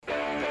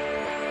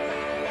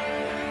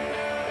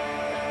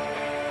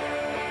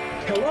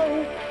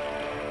Hello?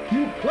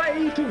 You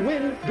play to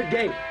win the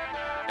game.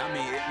 I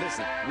mean,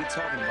 listen, we're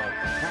talking about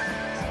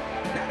practice.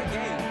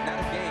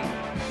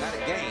 Not a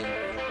game.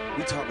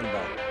 We're talking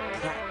about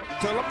practice.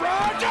 To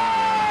LeBron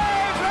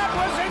James! That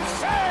was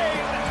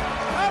insane!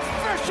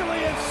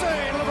 Officially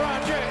insane,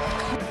 LeBron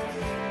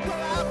James!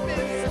 Well, I've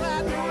been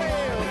sliding the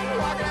rails,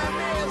 walking out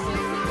there,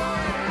 see me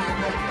going.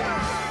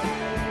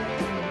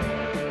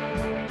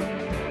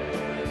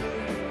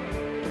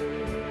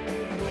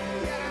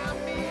 Yeah, I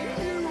mean you,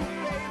 baby.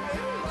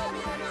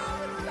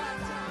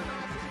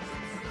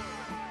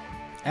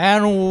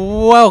 And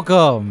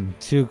welcome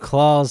to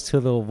Claws to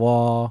the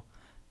Wall.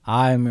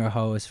 I'm your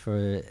host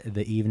for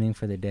the evening,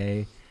 for the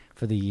day,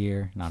 for the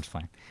year. No, I'm just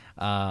fine.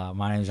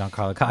 My name is Gian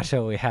Carlo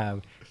Cacho. We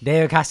have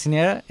David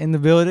Castaneda in the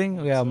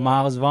building. We have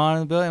Myles Vaughn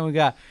in the building. We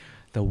got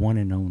the one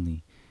and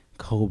only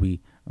Koby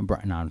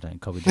Jackson.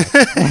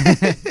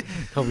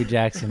 Koby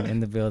Jackson in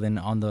the building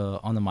on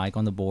the mic,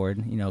 on the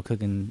board. You know,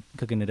 cooking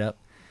it up.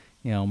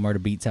 You know, murder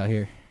beats out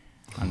here.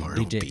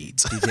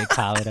 DJ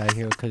Khaled out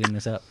here cooking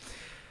this up.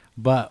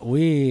 But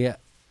we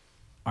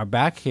are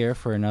back here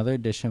for another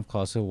edition of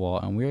Claws to the Wall,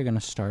 and we are going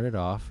to start it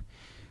off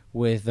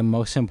with the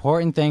most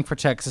important thing for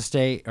Texas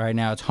State right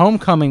now. It's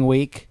homecoming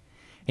week,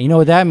 and you know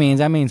what that means?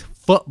 That means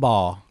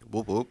football.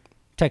 Whoop, whoop.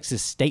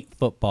 Texas State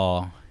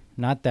football.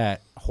 Not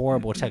that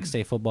horrible Texas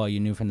State football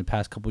you knew from the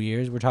past couple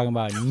years. We're talking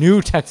about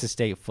new Texas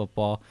State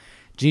football.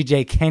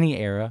 G.J. Kenny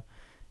era.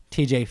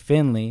 T.J.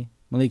 Finley.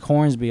 Malik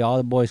Hornsby. All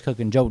the boys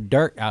cooking. Joe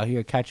Dirt out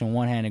here catching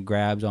one-handed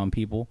grabs on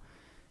people.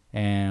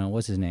 And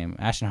what's his name?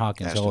 Ashton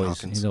Hawkins.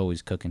 He's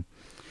always cooking.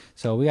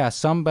 So we got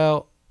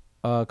Sunbelt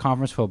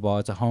Conference football.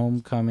 It's a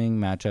homecoming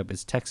matchup.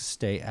 It's Texas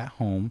State at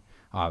home.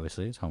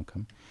 Obviously, it's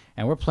homecoming.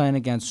 And we're playing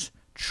against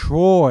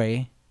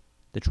Troy,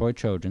 the Troy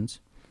Trojans.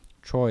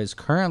 Troy is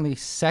currently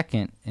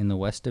second in the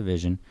West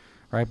Division,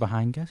 right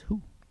behind, guess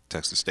who?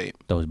 Texas State.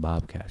 Those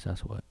Bobcats,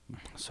 that's what.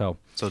 So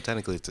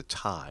technically it's a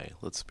tie.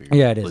 Let's be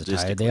yeah, it is a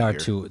tie. They are here.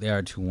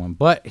 2-1.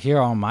 But here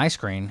on my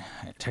screen,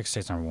 Texas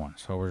State's number 1.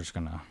 So we're just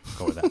gonna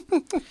go with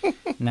that.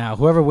 Now,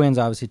 whoever wins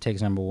obviously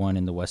takes number 1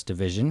 in the West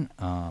Division.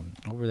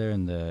 Over there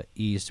in the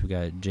East, we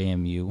got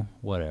JMU.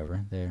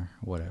 Whatever.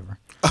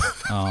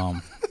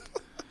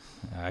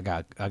 I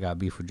got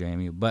beef with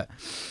JMU, but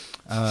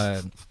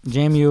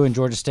JMU and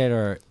Georgia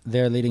State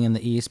they're leading in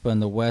the East, but in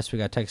the West we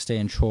got Texas State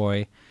and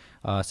Troy.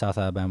 South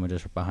Alabama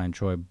just behind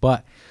Troy.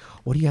 But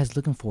what are you guys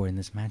looking for in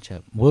this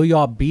matchup? Will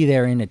y'all be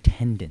there in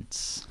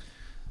attendance?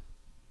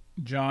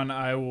 John,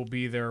 I will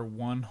be there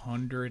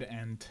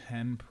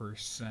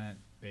 110%,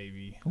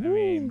 baby. Ooh. I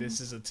mean, this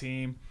is a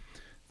team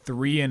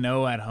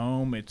 3-0 at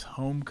home. It's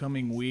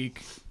homecoming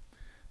week.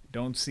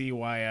 Don't see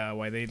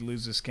why they'd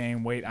lose this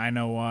game. Wait, I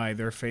know why.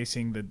 They're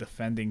facing the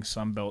defending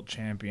Sunbelt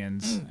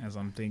champions, as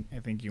I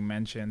think you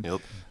mentioned.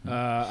 Yep.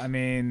 I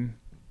mean,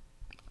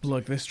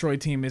 look, this Troy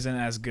team isn't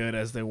as good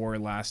as they were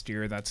last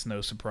year. That's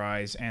no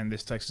surprise. And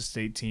this Texas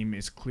State team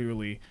is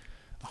clearly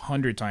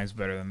 100 times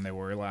better than they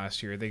were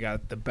last year. They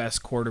got the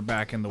best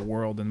quarterback in the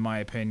world, in my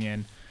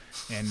opinion,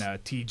 and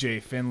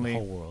T.J. Finley. The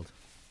whole world.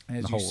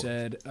 As you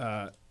said,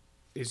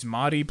 is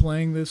Mahdi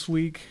playing this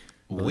week?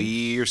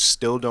 We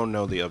still don't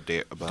know the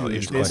update about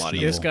Ishmael Mahdi.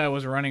 This guy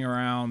was running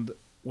around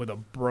with a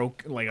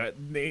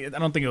I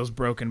don't think it was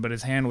broken, but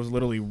his hand was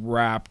literally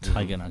wrapped.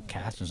 Like in a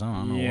cast or something. I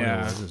don't know what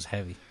it was. It was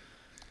heavy.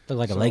 Looked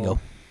like a So, Lego.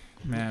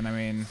 Man, I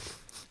mean,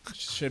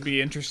 should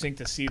be interesting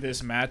to see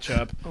this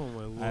matchup. Oh,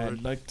 my Lord.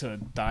 I'd like to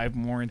dive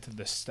more into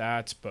the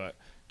stats, but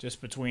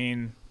just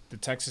between the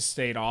Texas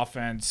State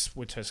offense,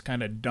 which has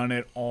kind of done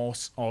it all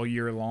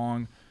year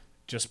long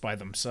just by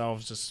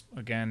themselves, just,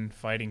 again,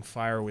 fighting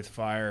fire with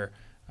fire.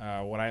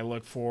 What I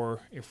look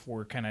for, if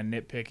we're kind of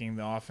nitpicking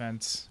the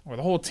offense, or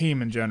the whole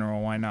team in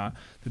general, why not?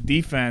 The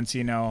defense,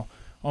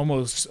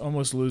 almost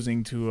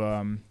losing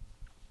to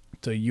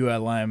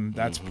ULM,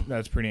 that's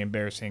pretty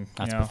embarrassing.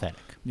 That's pathetic.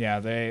 Yeah,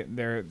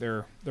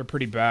 they're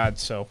pretty bad.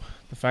 So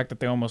the fact that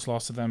they almost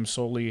lost to them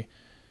solely,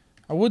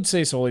 I would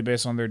say solely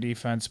based on their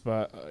defense,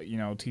 but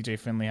TJ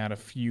Finley had a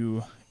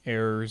few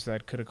errors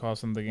that could have cost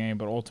them the game,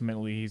 but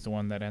ultimately he's the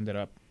one that ended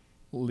up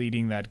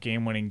leading that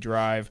game-winning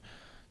drive.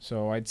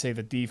 So I'd say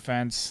the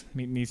defense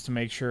needs to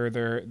make sure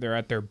they're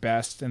at their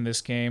best in this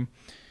game.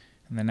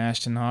 And then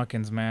Ashton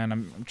Hawkins, man,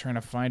 I'm trying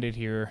to find it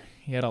here.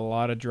 He had a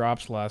lot of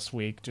drops last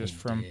week just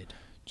from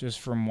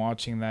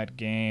watching that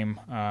game.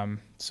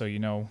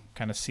 So,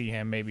 kind of see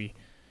him maybe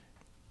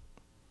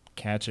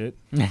catch it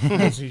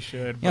as he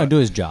should. Do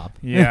his job.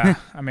 Yeah,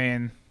 I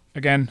mean,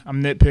 again,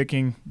 I'm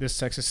nitpicking. This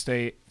Texas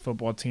State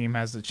football team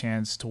has the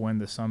chance to win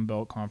the Sun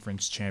Belt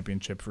Conference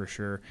Championship for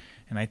sure.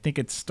 And I think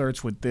it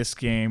starts with this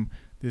game.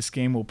 This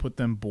game will put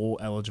them bowl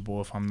eligible,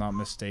 if I'm not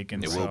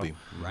mistaken. It will be.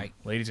 Right.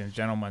 Ladies and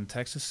gentlemen,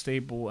 Texas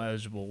State bowl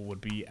eligible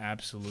would be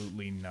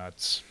absolutely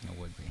nuts. It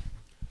would be.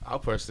 I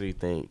personally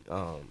think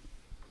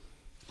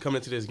coming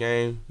into this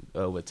game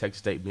with Texas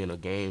State being a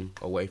game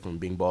away from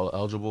being bowl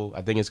eligible,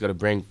 I think it's going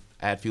to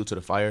add fuel to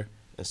the fire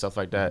and stuff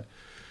like that.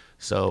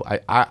 So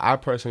I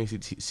personally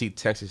see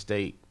Texas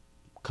State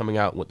coming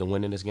out with the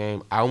win in this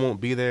game. I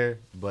won't be there,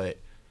 but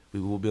we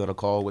will be on a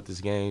call with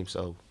this game.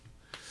 So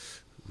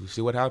we'll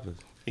see what happens.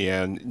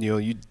 Yeah,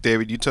 and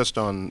David, you touched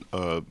on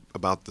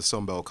about the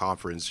Sun Belt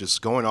Conference.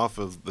 Just going off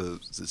of the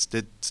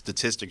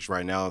statistics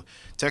right now,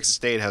 Texas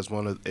State has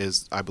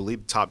is I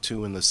believe top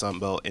 2 in the Sun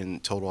Belt in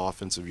total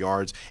offensive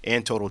yards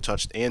and total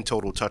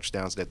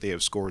touchdowns that they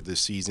have scored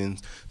this season.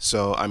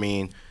 So I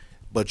mean,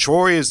 but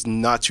Troy is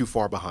not too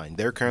far behind.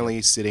 They're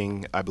currently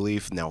sitting, I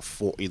believe, now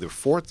either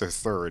 4th or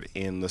 3rd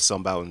in the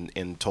Sun Belt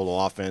in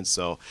total offense.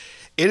 So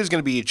it is going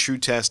to be a true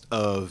test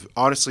of,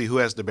 honestly, who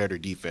has the better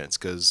defense,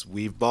 because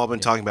we've all been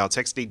talking about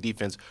Texas State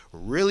defense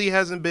really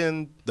hasn't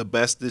been the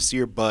best this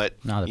year, but,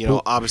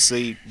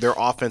 obviously their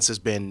offense has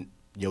been,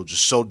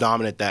 just so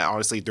dominant that,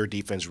 honestly, their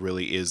defense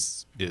really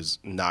is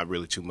not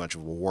really too much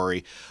of a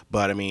worry.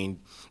 But, I mean,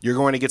 you're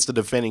going against the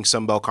defending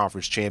Sun Belt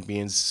Conference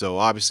champions, so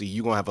obviously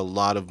you're going to have a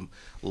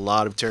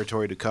lot of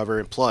territory to cover.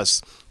 And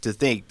plus, to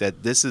think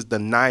that this is the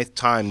 9th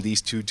time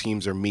these two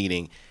teams are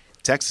meeting.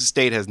 Texas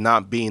State has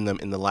not beaten them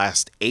in the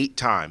last 8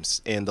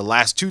 times. And the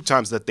last 2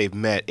 times that they've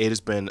met, it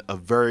has been a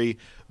very,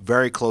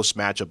 very close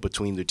matchup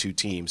between the two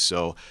teams.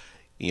 So,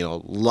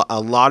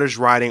 a lot is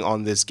riding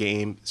on this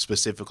game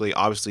specifically.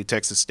 Obviously,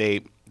 Texas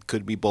State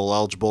could be bowl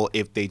eligible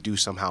if they do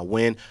somehow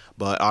win.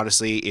 But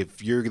honestly,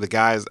 if you're the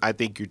guys, I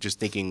think you're just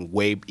thinking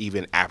way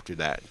even after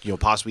that.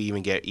 Possibly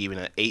even get even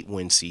an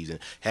 8-win season,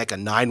 heck, a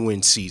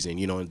 9-win season.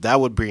 That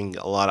would bring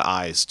a lot of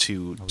eyes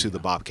to the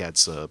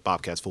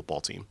Bobcats football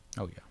team.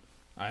 Oh yeah.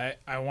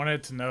 I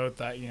wanted to note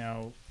that,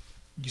 you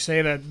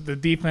say that the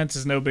defense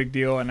is no big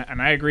deal,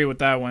 and I agree with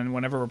that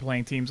whenever we're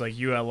playing teams like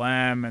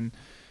ULM, and,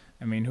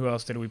 I mean, who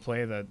else did we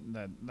play that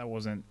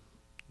wasn't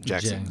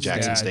Jackson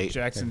State.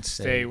 Jackson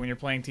State. When you're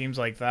playing teams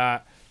like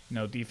that,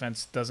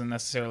 defense doesn't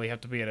necessarily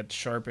have to be at its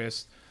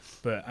sharpest,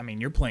 but, I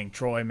mean, you're playing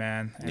Troy,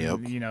 man.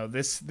 And,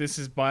 this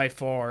is by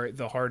far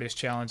the hardest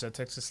challenge that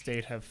Texas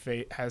State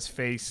has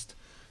faced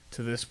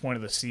to this point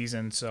of the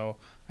season, so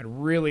I'd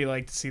really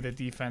like to see the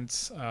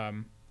defense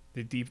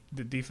the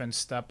defense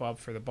step up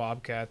for the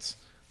Bobcats,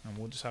 and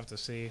we'll just have to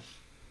see.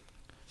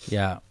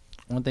 Yeah,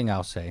 one thing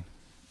I'll say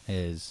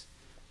is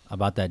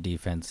about that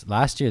defense.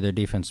 Last year, their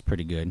defense was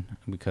pretty good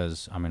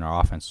because, I mean,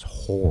 our offense was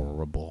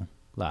horrible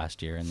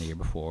last year and the year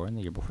before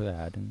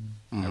that, and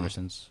ever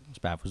since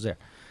Spaff was there.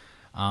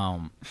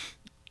 Now,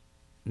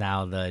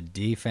 the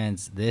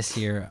defense this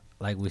year,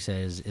 like we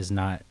said, is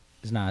not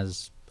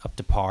as up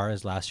to par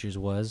as last year's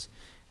was,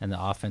 and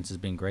the offense has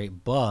been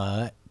great,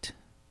 but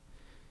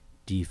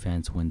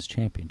defense wins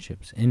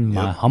championships. In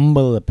my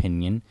humble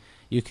opinion,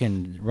 you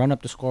can run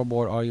up the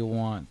scoreboard all you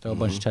want, throw a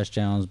bunch of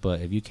touchdowns, but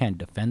if you can't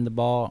defend the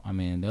ball, I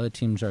mean, the other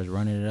team starts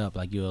running it up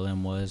like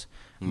ULM was.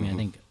 I mean, I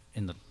think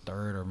in the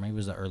 3rd or maybe it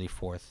was the early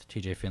 4th,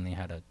 TJ Finley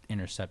had an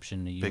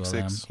interception to Big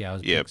ULM. 6. Yeah, it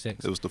was Big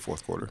 6. It was the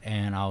 4th quarter.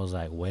 And I was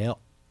like, well,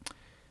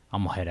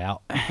 I'm going to head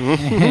out.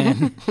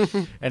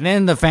 and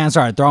then the fans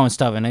started throwing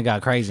stuff, and it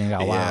got crazy and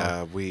got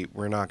wild. Yeah,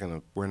 we're not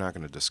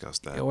gonna discuss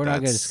that. Yeah, we're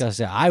not going to discuss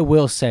that. I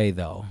will say,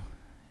 though,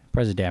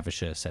 President Danforth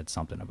should have said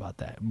something about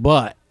that.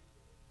 But,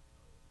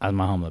 as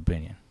my humble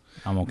opinion,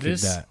 I'm going to keep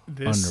that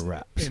under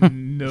wraps.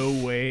 In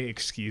no way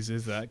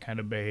excuses that kind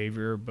of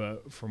behavior,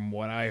 but from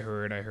what I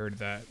heard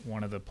that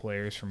one of the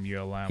players from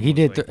ULM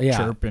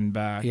chirping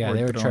back. Yeah,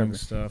 they were chirping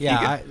stuff.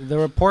 Yeah, the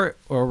report,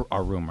 or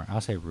a rumor,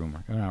 I'll say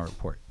rumor, not a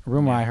report.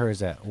 Rumor I heard is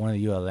that one of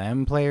the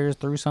ULM players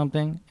threw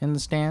something in the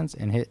stands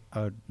and hit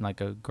a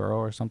girl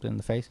or something in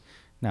the face.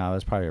 No,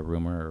 it's probably a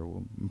rumor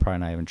or probably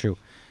not even true.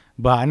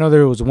 But I know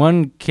there was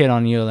one kid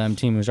on the ULM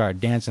team who started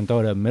dancing,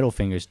 throwing up middle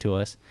fingers to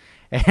us.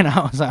 And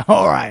I was like,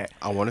 all right.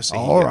 I want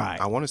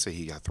to say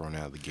he got thrown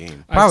out of the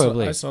game.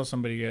 Probably. I saw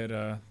somebody get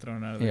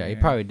thrown out of the game. Yeah, he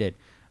probably did.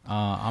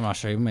 I'm not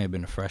sure. He may have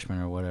been a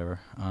freshman or whatever.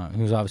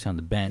 He was obviously on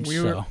the bench.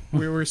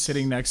 We were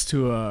sitting next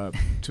to a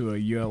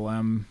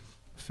ULM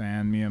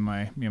fan, me and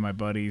my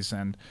buddies,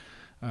 and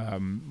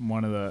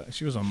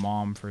she was a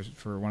mom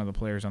for one of the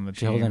players on the team.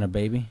 She holding a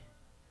baby?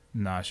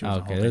 Nah, she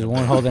was okay. There's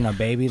one holding a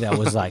baby that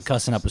was like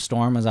cussing up a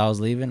storm as I was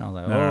leaving. I was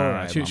like,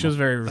 no. She was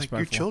very respectful.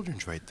 Like, your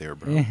children's right there,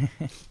 bro.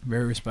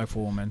 Very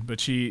respectful woman.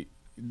 But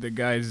the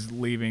guy's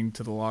leaving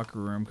to the locker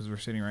room because we're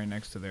sitting right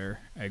next to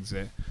their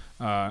exit,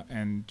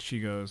 and she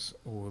goes,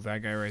 "Oh,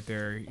 that guy right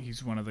there,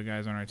 he's one of the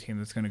guys on our team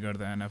that's going to go to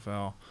the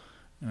NFL."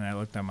 And I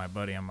looked at my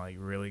buddy. I'm like,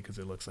 really? Because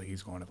it looks like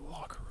he's going to the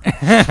locker room.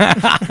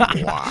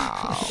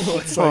 Wow.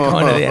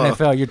 Going to the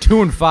NFL. You're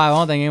 2-5. I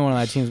don't think anyone on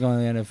that team's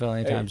going to the NFL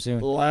anytime soon.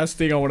 Last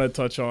thing I want to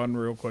touch on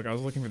real quick. I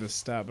was looking for this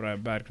stat, but I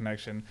have bad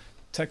connection.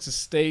 Texas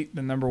State,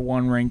 the number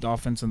 1 ranked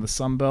offense in the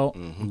Sun Belt.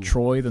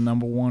 Troy, the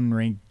number 1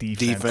 ranked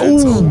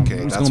defense.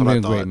 Okay, that's what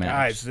I thought. Great match.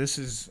 Guys, this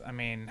is, I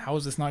mean, how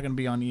is this not going to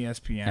be on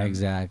ESPN?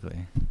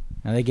 Exactly.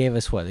 Now, they gave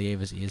us what? They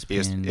gave us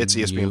ESPN. It's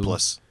ESPN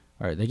Plus.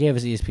 All right, they gave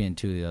us ESPN2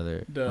 the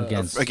other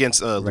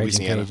against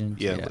Louisiana.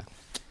 Yeah.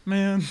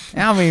 Man,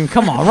 I mean,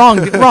 come on,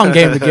 wrong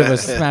game to give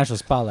us national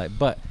spotlight.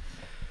 But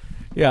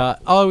yeah,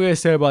 all we're gonna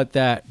say about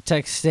that: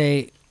 Texas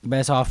State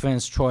best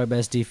offense, Troy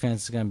best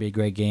defense. It's gonna be a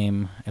great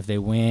game. If they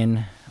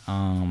win,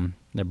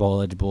 they're bowl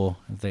eligible.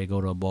 If they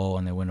go to a bowl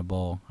and they win a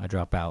bowl, I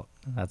drop out.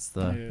 That's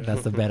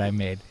the bet I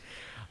made.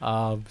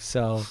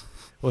 So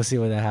We'll see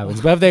what that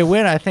happens. But if they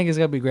win, I think it's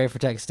gonna be great for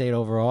Texas State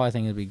overall. I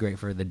think it'd be great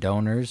for the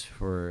donors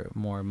for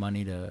more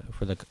money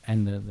for the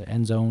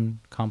end zone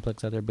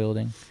complex that they're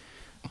building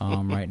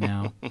right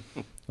now.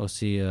 We'll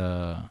see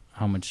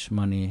how much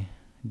money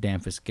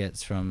Danfus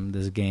gets from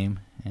this game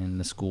and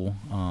the school.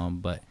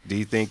 But do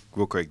you think,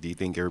 real quick,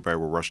 everybody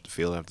will rush the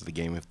field after the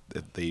game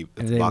if the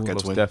Most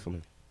Bobcats win?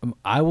 definitely.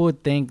 I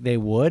would think they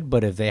would,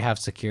 but if they have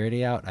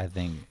security out, I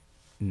think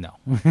no.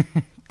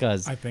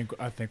 Because I think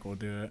we'll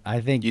do it. I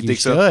think You you think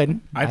so?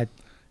 should.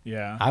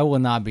 Yeah. I will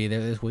not be there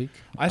this week.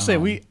 I say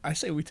we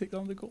take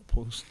on the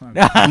goalpost.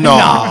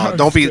 No,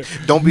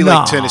 don't be Nah.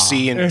 like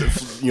Tennessee and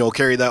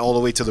carry that all the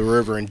way to the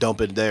river and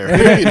dump it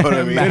there. You know what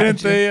I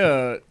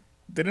mean?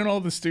 Didn't all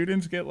the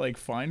students get like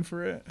fined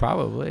for it?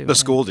 Probably. The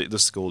school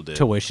did.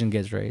 Tuition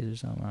gets raised or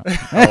something.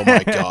 Oh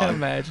my god,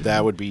 Imagine.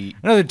 that would be.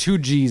 Another 2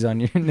 G's on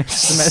your next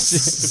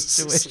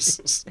semester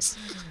tuition.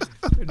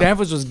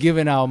 Danfus was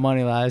giving out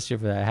money last year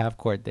for that half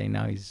court thing.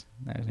 Now he's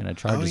going to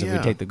charge us if we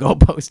take the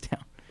goalpost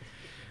down.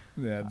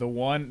 Yeah, the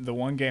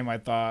one game I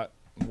thought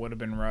would have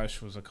been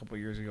rushed was a couple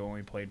years ago when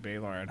we played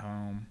Baylor at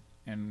home,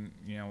 and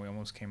we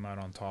almost came out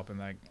on top in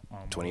that.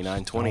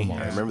 29-20.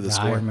 Almost. I remember the Yeah,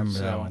 score. I remember that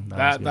So one.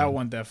 that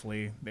one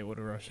definitely they would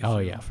have rushed. Oh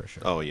yeah, for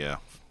sure. Oh yeah,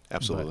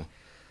 absolutely.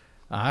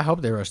 I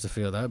hope they rush the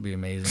field. That would be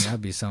amazing. That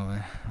would be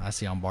something I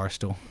see on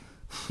Barstool.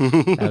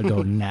 That would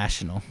go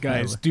national.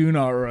 Guys, do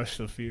not rush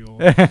the field.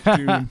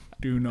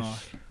 do not.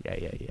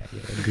 Yeah.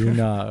 Do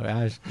not,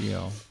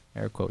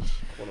 air quotes.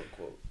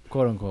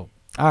 Quote unquote.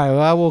 All right,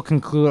 well, I will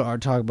conclude our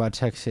talk about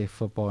Texas State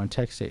football and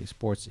Texas State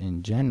sports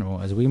in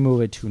general as we move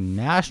it to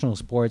national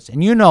sports.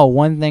 And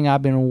one thing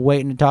I've been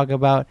waiting to talk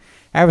about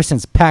ever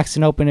since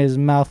Paxton opened his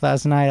mouth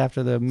last night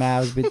after the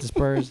Mavs beat the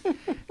Spurs,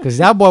 because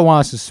that boy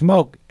wants to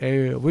smoke.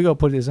 Hey, we gonna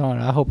put this on.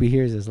 I hope he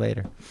hears this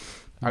later.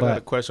 I got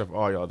a question for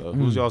all y'all though.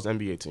 Who's y'all's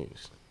NBA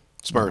teams?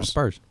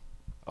 Spurs.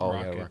 Oh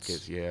yeah,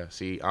 Rockets. Yeah.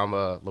 See, I'm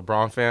a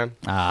LeBron fan.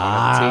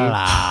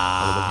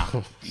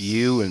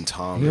 You and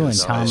Thomas. You and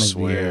I Thomas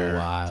swear.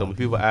 wild. So when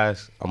people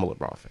ask, I'm a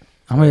LeBron fan.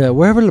 I'm like,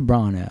 wherever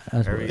LeBron at.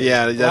 That's what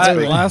Yeah, that's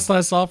big. Last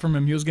I saw from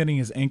him, he was getting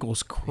his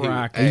ankles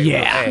cracked. Hey,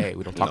 Yeah. Hey,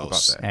 we don't talk about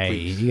that. Hey,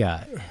 please. you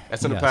got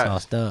That's in the got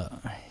past. sauced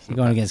up. You're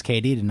going against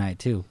KD tonight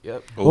too.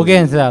 Yep. We'll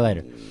get into that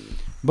later.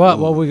 But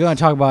what we're going to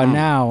talk about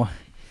now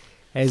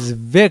is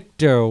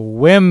Victor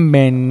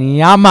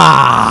Wembanyama.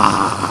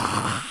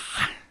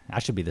 I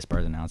should be the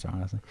Spurs announcer,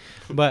 honestly.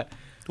 But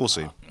We'll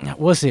see.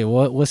 we'll see.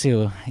 We'll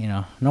see.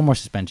 No more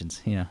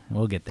suspensions.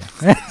 We'll get there.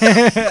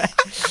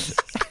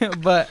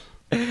 But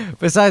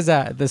besides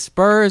that, the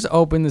Spurs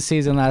opened the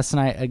season last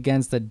night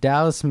against the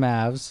Dallas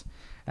Mavs,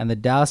 and the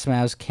Dallas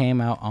Mavs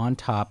came out on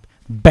top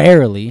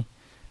barely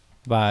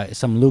by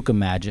some Luka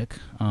magic.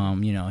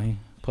 He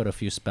put a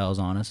few spells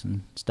on us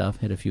and stuff,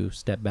 hit a few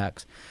step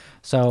backs.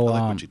 So I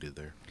like what you did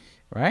there.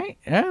 right?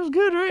 That was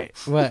good, right?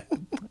 But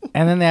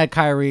and then they had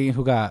Kyrie,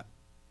 who got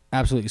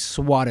absolutely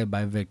swatted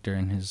by Victor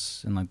in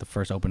the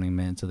first opening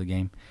minutes of the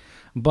game.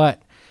 But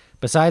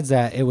besides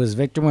that, it was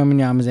Victor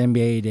Wembanyama's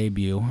NBA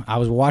debut. I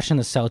was watching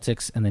the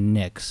Celtics and the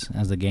Knicks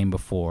as the game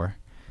before,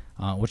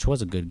 which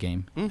was a good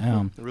game. It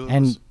really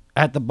and was.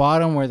 at the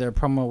bottom where their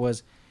promo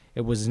was,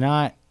 it was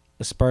not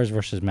the Spurs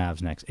versus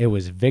Mavs next. It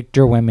was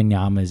Victor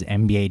Wembanyama's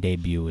NBA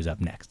debut was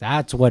up next.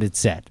 That's what it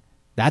said.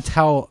 That's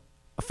how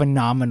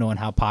phenomenal and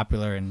how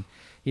popular and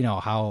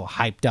how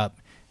hyped up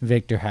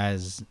Victor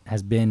has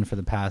been for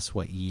the past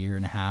year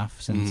and a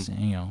half since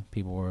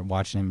people were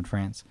watching him in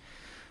France.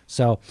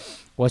 So,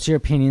 what's your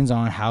opinions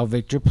on how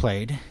Victor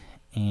played,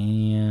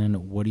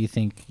 and what do you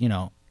think?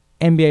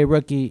 NBA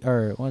rookie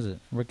or what was it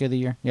rookie of the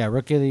year? Yeah,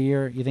 rookie of the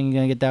year. You think he's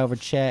gonna get that over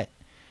Chet?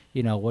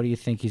 What do you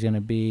think he's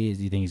gonna be?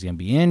 Do you think he's gonna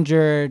be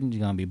injured? Is he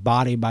gonna be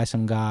bodied by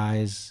some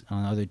guys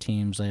on other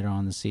teams later on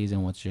in the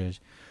season? What's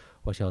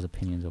y'all's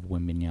opinions of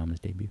Wembanyama's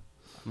debut?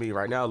 I mean,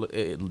 right now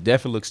it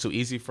definitely looks too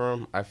easy for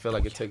him. I feel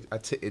like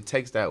it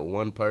takes that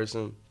one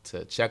person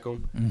to check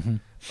him.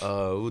 Mm-hmm.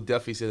 We'll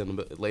definitely see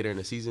that later in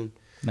the season.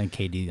 Like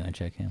KD gonna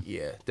check him.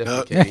 Yeah,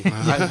 definitely.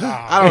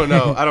 I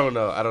don't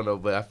know,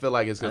 but I feel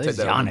like it's gonna take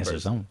that one Giannis person. or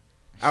something.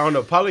 I don't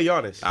know. Probably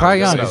Giannis. Probably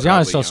guess Giannis. so.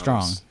 Giannis so Probably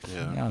strong. Giannis.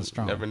 Yeah. Giannis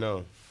strong. Never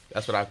know.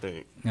 That's what I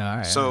think. All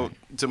right. So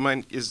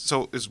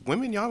is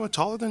Wembanyama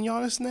taller than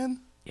Giannis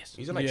then? yes.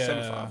 He's in like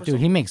 7'5". Dude,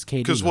 he makes KD.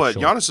 Because look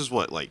short. Giannis is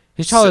what like?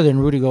 He's taller than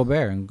Rudy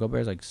Gobert, and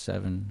Gobert's like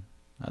 7.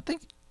 I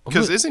think.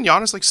 Because isn't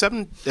Giannis like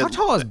 7? How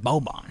tall is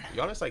Boban?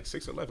 Giannis like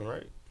 6'11",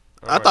 right?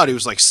 I thought he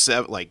was like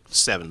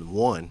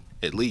 7'1"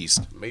 at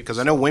least. Maybe Because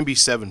I know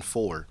Wemby's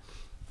 7'4".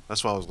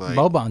 That's why I was like.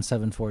 Boban's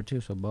 7'4"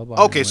 too, so Boban.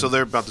 Okay, so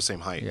they're about the same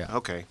height. Yeah.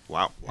 Okay.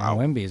 Wow.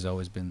 And Wemby has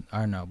always been. I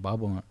don't know.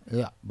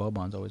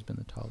 Boban's always been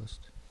the tallest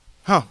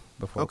Huh.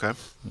 before. Okay.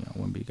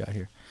 Wemby got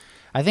here.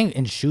 I think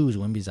in shoes,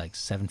 Wemby's like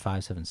 7'5",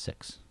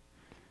 7'6".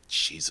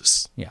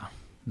 Jesus. Yeah.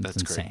 That's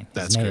insane. crazy.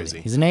 That's crazy.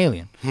 He's an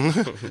alien.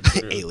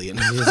 Alien.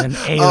 He's an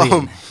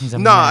alien. He's a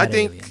No, I mad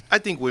think alien. I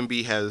think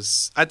Wemby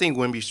has. I think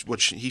Wemby, what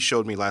he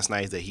showed me last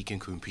night, is that he can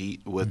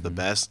compete with the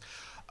best.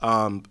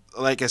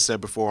 Like I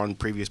said before on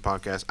previous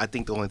podcasts, I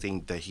think the only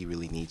thing that he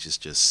really needs is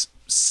just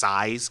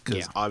size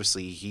because Yeah.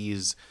 obviously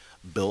he's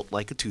built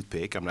like a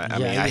toothpick. I'm not. I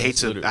Yeah, mean, he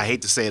I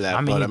hate to say that,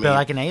 I mean, but he built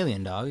like an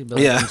alien dog. He built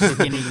yeah. like some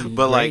skinny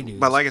but gray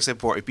dudes. like I said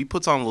before, if he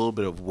puts on a little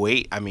bit of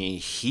weight, I mean,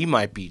 he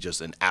might be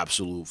just an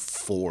absolute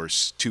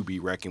force to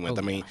be reckoned with.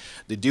 I mean,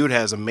 the dude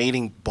has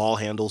amazing ball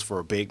handles for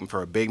a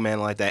big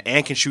man like that,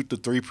 and can shoot the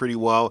three pretty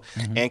well,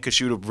 and can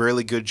shoot a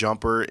really good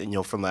jumper,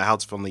 and from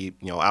the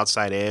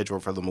outside edge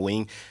or from the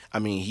wing. I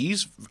mean,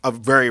 he's a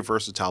very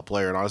versatile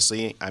player, and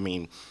honestly, I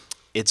mean,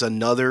 it's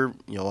another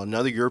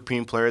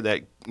European player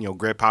that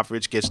Greg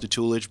Popovich gets the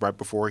tutelage right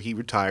before he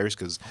retires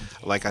because,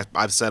 like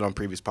I've said on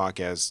previous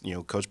podcasts,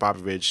 Coach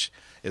Popovich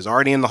is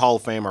already in the Hall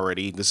of Fame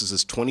already. This is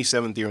his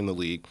 27th year in the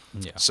league,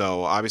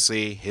 so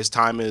obviously his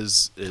time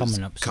is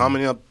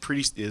coming up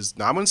pretty.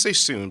 I wouldn't say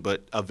soon,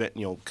 but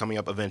coming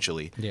up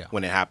eventually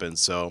when it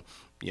happens. So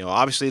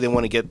obviously they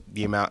want to get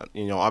the amount.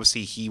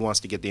 Obviously he wants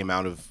to get the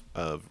amount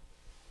of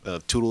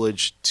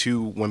tutelage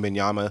to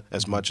Wembanyama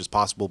as much as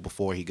possible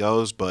before he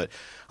goes, but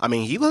I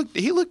mean he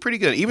looked pretty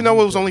good, even though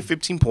it was only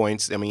 15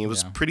 points. I mean it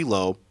was pretty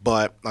low,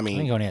 but I mean I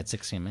think he only had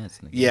 16 minutes.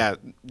 In the game. Yeah,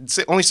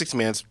 only 16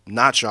 minutes.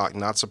 Not shocked,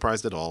 not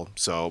surprised at all.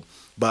 So,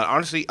 but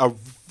honestly, a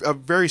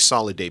very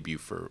solid debut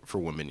for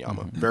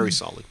Wembanyama. Very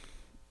solid.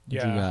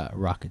 Yeah. You got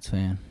Rockets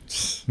fan.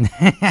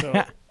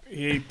 So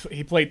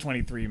he played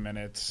 23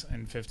 minutes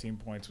and 15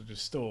 points, which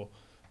is still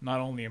not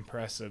only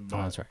impressive,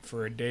 but that's right.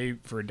 for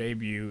a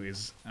debut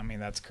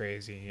that's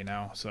crazy,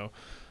 So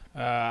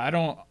I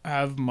don't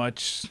have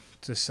much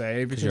to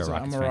say because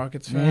I'm a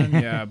Rockets fan.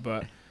 Yeah,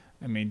 but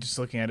I mean, just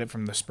looking at it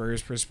from the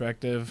Spurs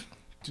perspective,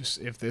 just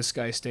if this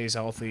guy stays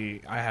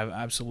healthy, I have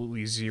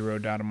absolutely zero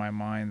doubt in my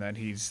mind that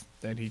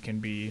he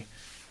can be,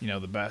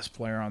 the best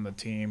player on the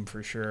team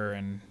for sure,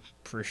 and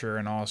for sure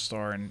an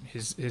all-star, and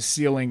his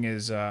ceiling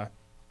is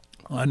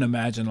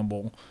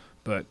unimaginable,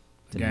 but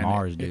again,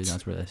 Mars, dude.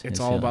 That's where it's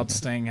all about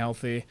staying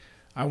healthy.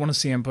 I want to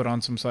see him put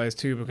on some size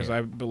too because I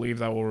believe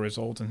that will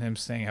result in him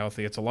staying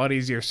healthy. It's a lot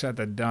easier said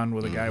than done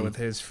with a guy with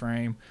his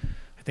frame.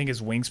 I think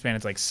his wingspan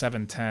is like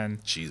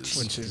 7'10",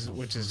 Jesus,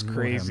 which is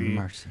crazy.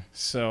 Mercy.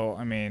 So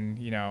I mean,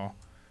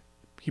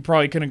 he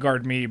probably couldn't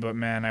guard me, but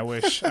man, I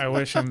wish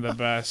him the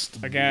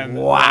best. Again,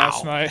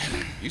 last night.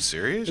 You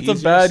serious?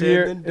 It's a bad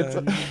year.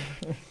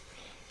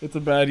 It's a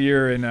bad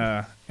year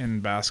in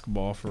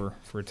basketball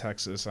for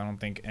Texas. I don't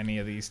think any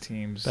of these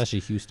teams, especially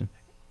Houston.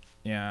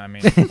 Yeah, I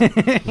mean,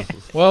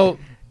 well,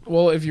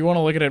 if you want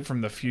to look at it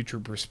from the future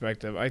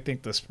perspective, I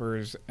think the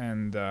Spurs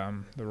and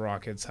the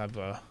Rockets have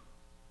a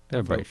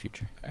bright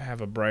future.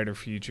 Have a brighter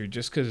future,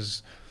 just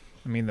because.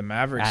 I mean, the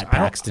Mavericks. At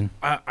Paxton.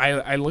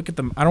 I look at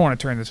them. I don't want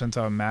to turn this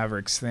into a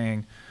Mavericks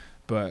thing,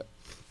 but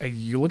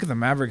you look at the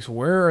Mavericks.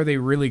 Where are they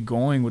really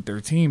going with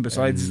their team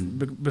besides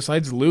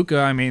Luka?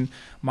 I mean,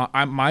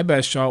 my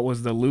best shot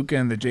was the Luka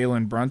and the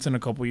Jalen Brunson a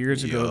couple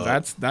years ago.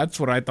 That's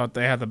what I thought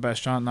they had the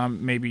best shot. Not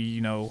maybe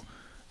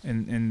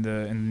in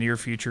the near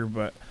future,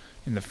 but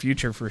in the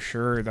future for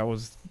sure. That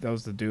was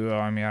the duo.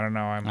 I mean, I don't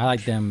know. I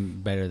like them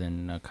better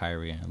than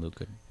Kyrie and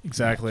Luka.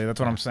 Exactly. That's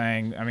what I'm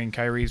saying. I mean,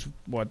 Kyrie's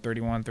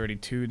 31,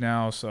 32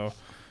 now, so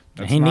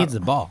he needs the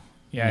ball.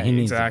 Yeah, he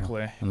needs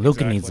exactly. And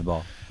Luka needs the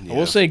ball. Yeah. I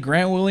will say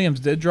Grant Williams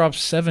did drop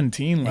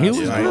 17 last night. He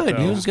was good.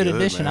 He was a good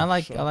addition. Man. I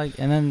like.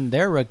 And then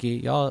their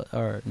rookie,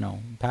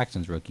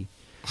 Paxton's rookie,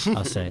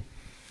 I'll say,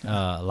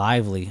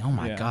 Lively. Oh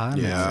my God,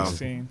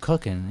 man,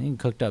 cooking. He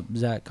cooked up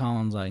Zach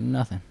Collins like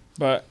nothing.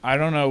 But I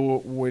don't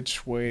know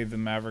which way the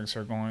Mavericks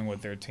are going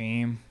with their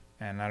team,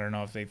 and I don't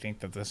know if they think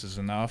that this is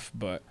enough.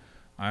 But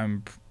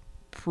I'm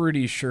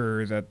pretty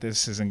sure that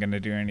this isn't going to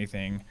do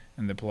anything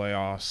in the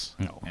playoffs.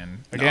 No. And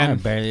again,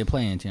 barely a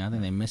play-in team. I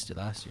think they missed it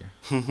last year.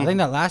 I think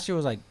that last year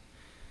was like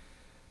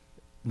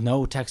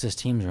no Texas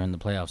teams are in the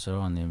playoffs at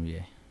all in the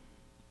NBA.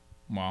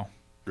 Wow.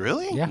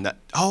 Really? Yeah.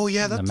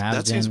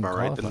 That seems about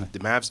right. The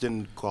Mavs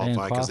didn't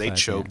qualify because they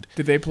choked.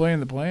 Did they play in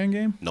the play-in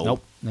game?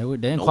 Nope. They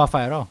didn't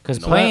qualify at all because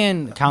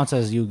play-in counts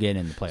as you get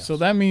in the playoffs. So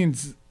that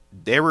means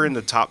they were in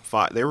the top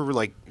 5. They were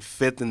like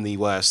 5th in the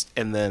West,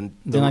 and then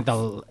like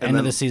the end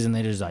of the season,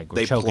 they just like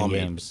were choking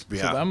games.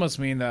 Yeah. So that must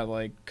mean that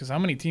because how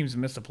many teams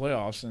missed the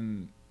playoffs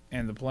and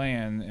the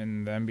play-in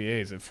in the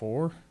NBA? Is it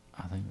 4?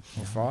 I think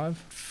or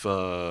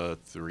 5.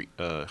 3.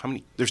 How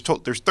many? There's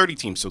 30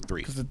 teams, so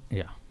 3.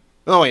 Yeah.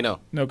 Oh wait, no.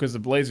 No, because the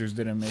Blazers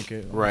didn't make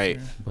it. Right.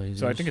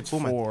 So I think it's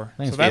 4.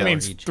 So that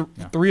means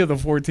 3 of the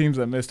 4 teams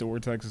that missed it were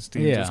Texas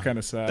teams. Yeah. It's kind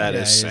of sad. That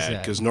is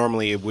sad because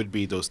normally it would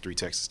be those 3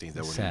 Texas teams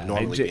that would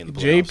normally be in the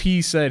playoffs.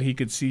 JP said he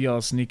could see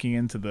y'all sneaking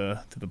into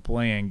the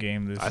play-in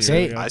game this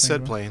year. I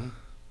said playing.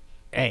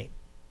 Hey.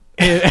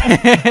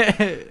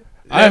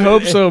 I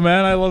hope so,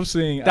 man. I love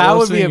seeing. That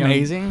would be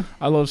amazing.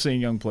 I love seeing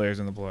young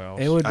players in the playoffs.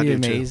 It would be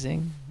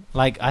amazing.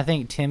 Like I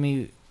think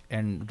Timmy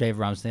and Dave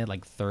Robinson had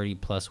like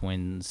 30+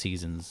 win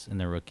seasons in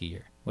their rookie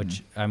year,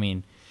 which I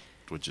mean,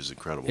 which is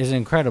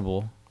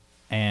incredible.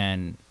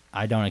 And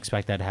I don't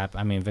expect that to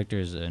happen. I mean,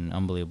 Victor's an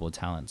unbelievable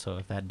talent, so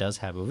if that does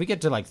happen, if we get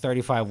to like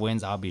 35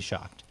 wins, I'll be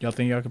shocked. Y'all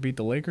think y'all could beat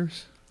the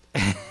Lakers?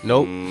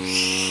 Nope.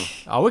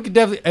 Oh, we could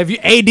definitely. If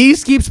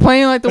AD keeps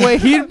playing like the way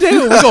he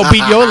do, we're gonna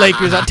beat your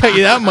Lakers. I'll tell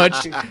you that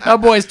much.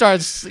 That boy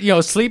starts,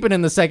 sleeping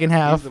in the second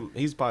half.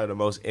 He's probably the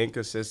most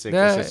inconsistent,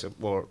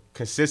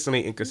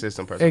 consistently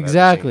inconsistent person.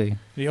 Exactly.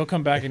 He'll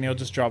come back and he'll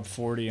just drop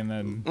 40 and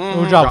then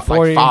We'll drop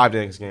 40. like 5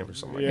 next game or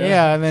something.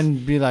 Yeah, and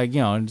then be like,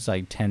 it's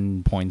like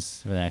 10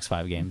 points for the next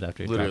 5 games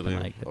after Literally,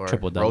 dropping like or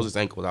triple double. Rose is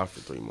ankle out for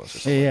 3 months or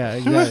something. Yeah,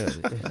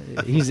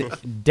 exactly. He's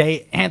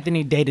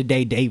Anthony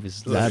day-to-day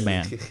Davis, that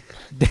man.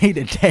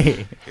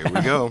 Day-to-day. Here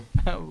we go.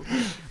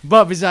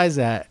 But besides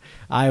that,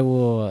 I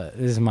will.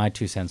 This is my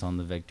 2 cents on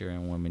the Victor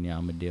and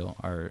Wembanyama deal,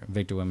 or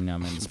Victor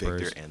Wembanyama and the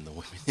Spurs. Victor and the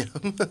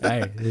women.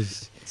 Hey,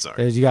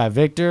 Sorry. you got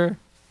Victor,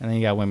 and then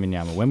you got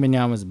Wembanyama.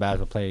 Wembanyama's a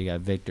basketball player. You got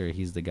Victor.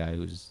 He's the guy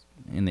who's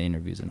in the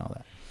interviews and all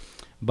that.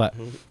 But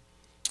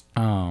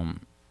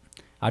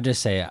I'll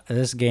just say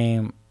this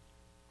game,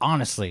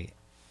 honestly,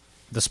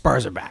 the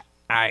Spurs are back.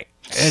 All right,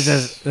 it's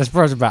just the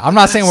Spurs are back. I'm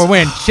not saying we're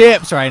winning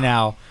chips right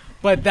now,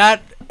 but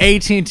that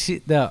AT&T,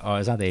 it's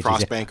not the AT&T,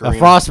 Frostbank the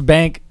Arena.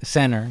 Frostbank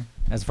Center.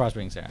 That's the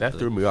Frostbank Center. That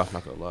threw me off,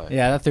 not gonna lie.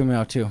 Yeah, that threw me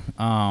off too.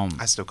 I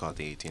still call it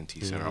the AT&T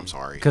Center. I'm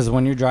sorry. Because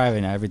when you're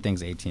driving,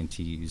 everything's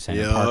AT&T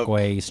Center, Yep.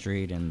 Parkway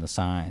Street, and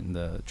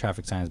the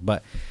traffic signs.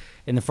 But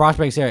in the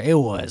Frostbank area, it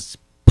was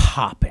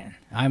popping.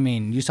 I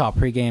mean, you saw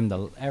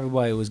pregame,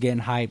 everybody was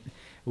getting hyped.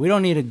 We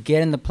don't need to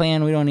get in the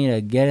plan. We don't need to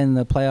get in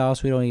the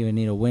playoffs. We don't even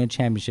need to win a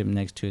championship in the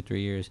next 2 or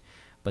 3 years.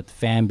 But the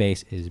fan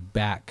base is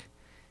back.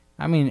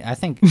 I mean, I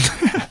think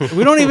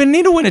we don't even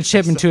need to win a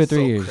chip in 2 or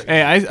 3 years.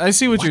 Hey, I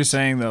see what you're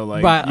saying though.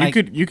 Like, But,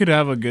 you could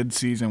have a good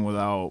season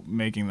without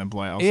making the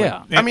playoffs.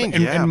 Yeah. Like,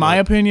 in my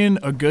opinion,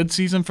 a good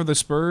season for the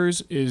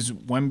Spurs is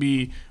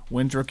Wemby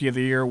wins Rookie of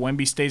the Year.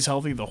 Wemby stays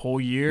healthy the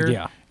whole year.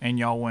 Yeah. And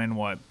y'all win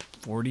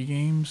 40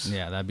 games?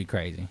 Yeah, that'd be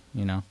crazy.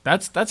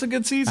 That's a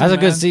good season. That's a man.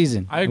 good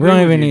season. I We agree don't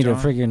with even you, need to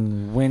John.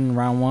 freaking win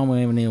round 1. We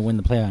don't even need to win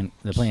the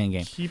playing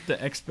game. Keep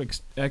the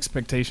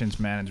expectations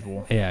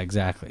manageable. Yeah,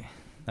 exactly.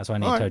 That's why I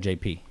need to tell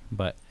JP.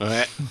 But All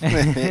right.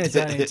 that's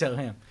why I need to tell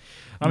him.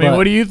 I mean, But-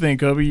 what do you think,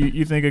 Kobe?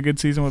 You think a good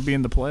season would be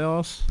in the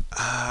playoffs?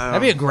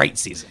 That'd be a great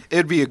season.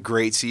 It'd be a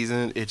great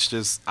season. It's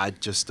just I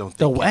just don't think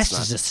The it's West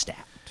not- is just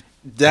stacked.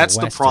 That's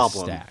the the West is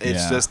problem. stacked.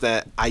 It's Yeah. just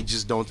that I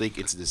just don't think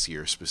it's this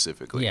year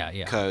specifically. Yeah,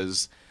 yeah.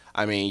 Because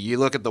I mean, you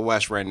look at the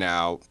West right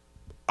now.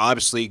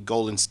 Obviously,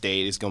 Golden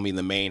State is going to be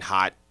the main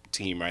hot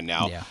team right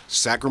now. Yeah.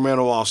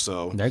 Sacramento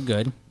also. They're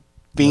good.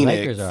 The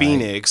Lakers are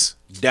Phoenix,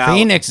 Dallas.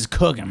 Phoenix is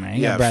cooking, man.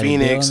 You got Yeah, Bradley Beal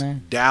Phoenix, in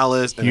there.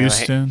 Dallas, and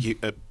Houston.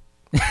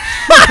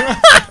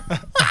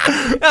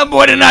 That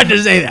boy did not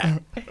just say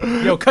that.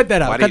 Yo, cut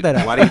that out. Why Cut did, that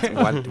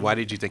out. why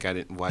did you think I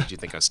didn't? Why did you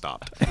think I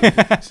stopped?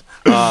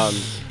 Nah, but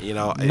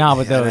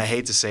and those- I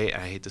hate to say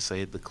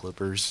it. The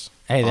Clippers.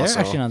 Hey, they're also,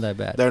 actually not that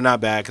bad. They're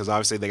not bad because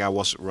obviously they got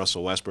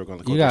Russell Westbrook on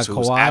the You got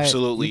Clippers, who's Kawhi.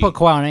 absolutely. You put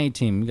Kawhi on any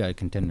team, you got a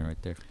contender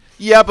right there.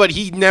 Yeah, but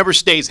he never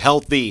stays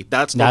healthy.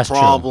 That's the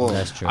problem. True.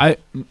 That's true. I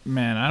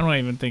don't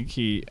even think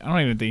he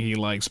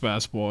likes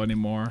basketball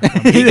anymore.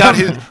 He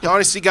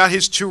honestly got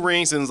his 2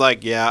 rings and was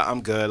like, yeah, I'm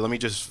good. Let me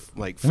just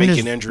fake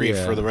an injury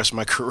for the rest of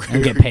my career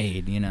and get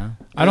paid,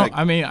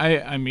 I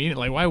mean,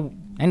 like, why?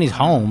 And he's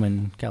home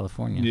in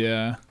California.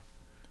 Yeah.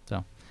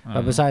 So,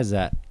 but besides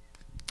that,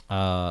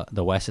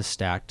 the West is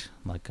stacked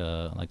like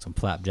some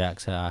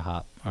flapjacks at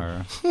IHOP,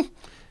 or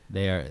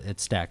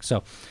it's stacked.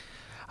 So,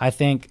 I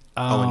think.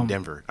 in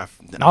Denver. I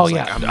The was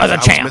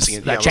champs. missing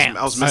it. The Yeah, champs.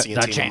 I was missing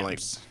The a team. I'm like,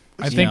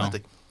 champs.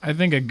 I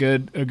think a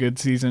good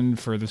season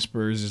for the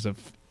Spurs is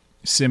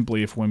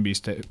simply if Wemby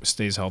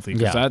stays healthy,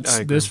 because Yeah, I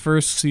agree. this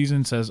first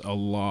season says a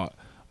lot.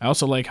 I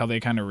also like how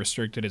they kind of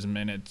restricted his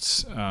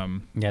minutes. Yeah,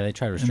 they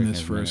tried to restrict in this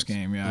his first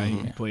minutes. game. Yeah,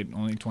 he played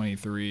only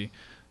 23.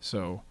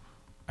 So,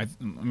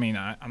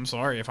 I'm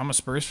sorry. If I'm a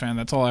Spurs fan,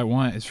 that's all I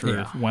want is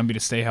for Wemby to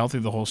stay healthy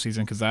the whole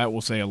season, because that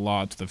will say a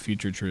lot to the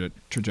future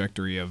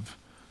trajectory of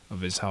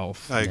his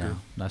health. I agree. Yeah,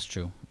 that's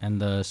true. And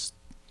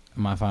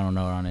my final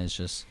note on it is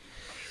just,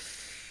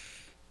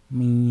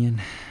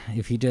 man,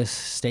 if he just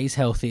stays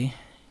healthy,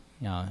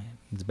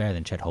 it's better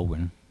than Chet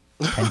Holmgren.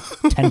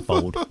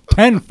 Tenfold.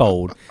 And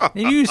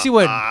you see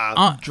what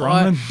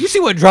Drummond? You see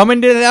what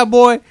Drummond did to that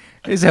boy?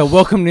 He said,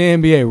 "Welcome to the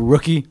NBA,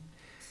 rookie."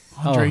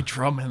 Andre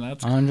Drummond.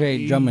 That's Andre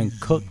crazy. Drummond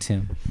cooked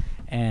him,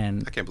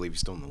 and I can't believe he's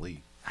still in the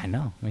league. I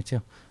know, me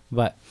too.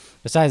 But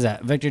besides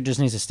that, Victor just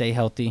needs to stay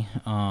healthy.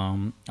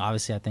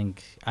 Obviously, I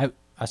think I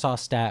saw a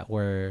stat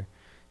where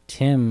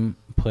Tim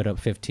put up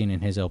 15 in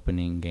his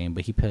opening game,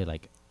 but he played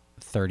like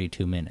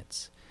 32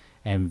 minutes,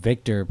 and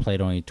Victor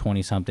played only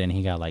 20 something.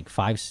 He got like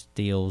 5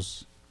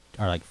 steals,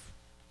 or like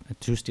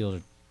 2 steals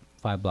or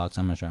 5 blocks.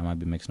 I'm not sure. I might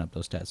be mixing up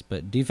those stats,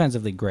 but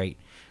defensively great.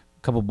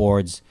 Couple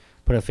boards,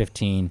 put up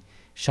 15,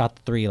 shot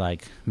the 3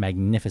 like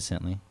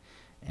magnificently,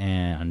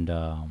 and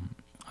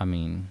I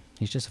mean,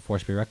 he's just a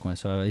force to be reckoned with.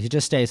 So if he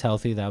just stays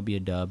healthy, that'll be a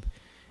dub.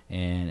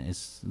 And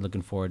it's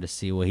looking forward to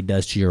see what he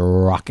does to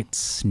your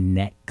Rockets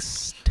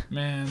next.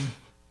 Man,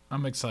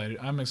 I'm excited.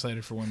 I'm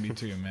excited for Wemby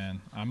too, man.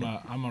 I'm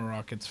a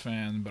Rockets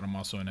fan, but I'm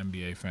also an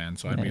NBA fan.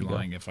 So I'd There be you go.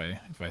 lying if I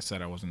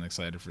said I wasn't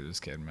excited for this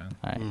kid, man.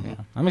 All right, yeah.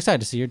 I'm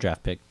excited to see your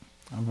draft pick.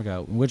 I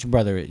forgot which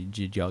brother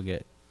did y'all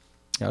get.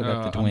 Y'all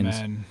got the Twins.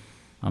 Man.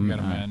 I'm Got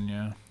a man,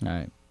 yeah. All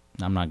right.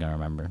 I'm not gonna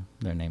remember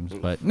their names,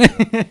 but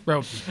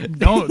Bro,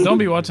 don't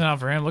be watching out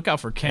for him. Look out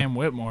for Cam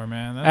Whitmore,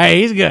 man.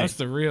 hey, he's good. That's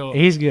the real.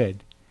 He's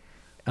good.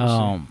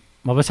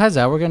 Well, besides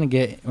that, we're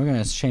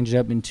gonna change it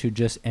up into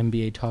just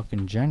NBA talk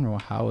in general.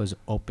 How is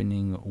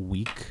opening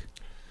week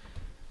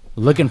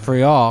looking for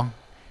y'all?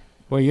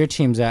 Where your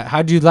team's at?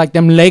 How'd you like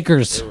them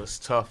Lakers? It was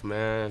tough,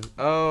 man.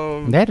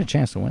 They had a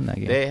chance to win that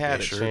game. They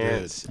had They a sure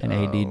chance. And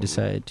AD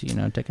decided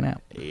to, take a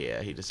nap.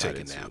 Yeah, he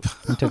decided Take a nap.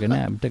 He took a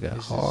nap. Took a It's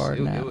just- hard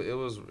nap. It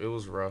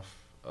was rough.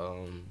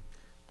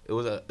 It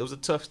was a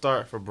tough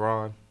start for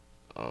Braun.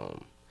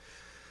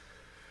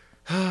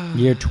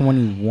 Year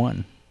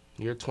 21.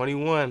 Year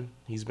 21.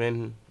 He's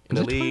been in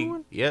the Is it league.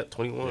 21? Yep,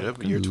 21.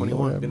 Yep, year Good 21.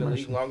 Lord. Been in the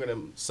league longer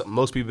than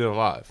most people been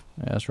alive.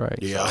 Yeah, that's right.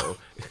 Yeah.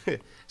 So,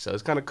 so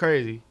it's kind of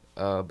crazy.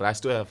 But I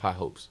still have high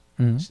hopes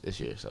Mhm. this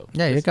year. So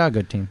Yeah, you it's- got a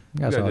good team.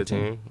 You got we a got a solid good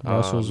team.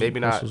 Russell's, Maybe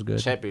not Russell's good.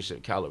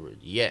 championship caliber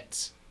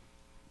yet.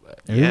 But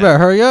You Yeah. better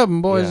hurry up,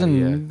 boys, Yeah, and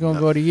yeah. you're gonna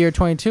go to year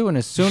 22. And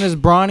as soon as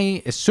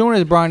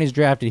Bronny's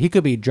drafted, he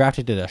could be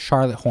drafted to the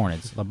Charlotte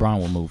Hornets. LeBron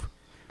will move.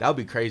 that would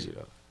be crazy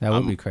though. That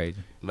would be crazy.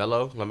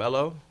 LaMelo, too.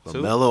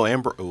 LaMelo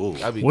and ooh.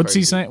 That'd be What's he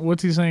crazy. saying?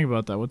 What's he saying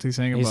about that? What's he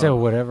saying He about? said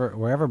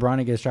wherever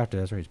Bronny gets drafted,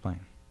 that's where he's playing.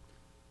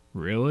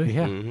 Really?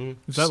 Yeah. Mhm.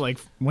 Is that like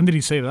when did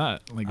he say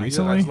that? Like Yeah,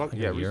 recently? as long-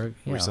 yeah, Like a year-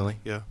 yeah. Recently,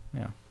 yeah.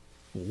 Yeah.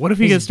 What if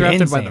he He's gets drafted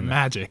been by the saying that.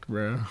 Magic,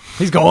 bro?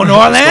 He's going to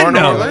Going Orlando.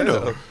 to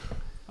Orlando.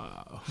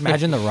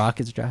 Imagine the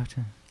Rockets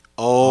drafted.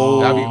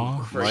 Oh That'd be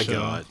my for sure.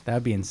 God!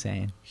 That'd be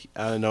insane.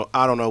 I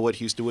don't know what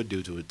Houston would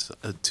do to it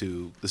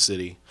to the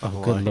city. Oh, of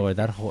good Hawaii.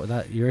 Lord,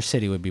 that your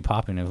city would be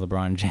popping if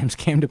LeBron James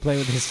came to play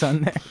with his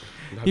son there.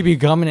 He'd be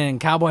coming in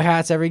cowboy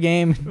hats every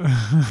game,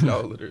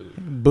 No, literally.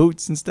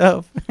 boots and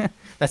stuff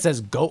that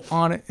says "GOAT"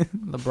 on it.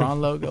 LeBron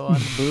logo on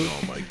the boot.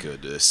 Oh my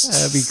goodness!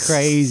 That'd be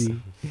crazy.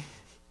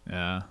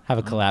 Yeah. Have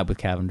a collab with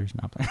Cavenders.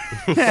 Not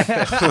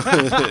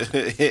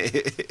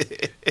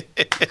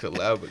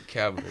Collab with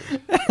Cavaliers.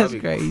 That'd be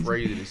crazy.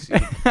 crazy to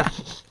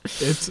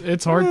see.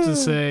 It's hard to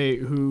say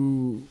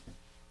who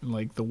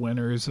like the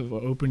winners of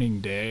opening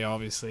day,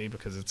 obviously,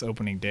 because it's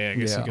opening day. I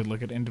guess Yeah. you could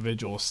look at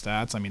individual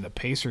stats. I mean, the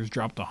Pacers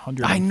dropped I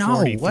 143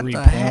 know. What the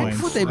points.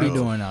 heck would they be bro.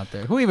 doing out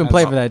there? Who even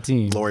played for that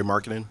team? Lori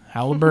Markkinen.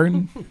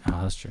 Halliburton,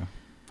 Oh, that's true.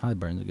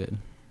 Halliburton's good.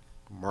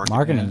 Markkinen.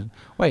 Marketing.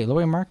 Wait,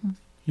 Laurie Marketing?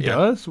 he Yeah.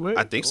 does. Wait,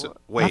 I think so. I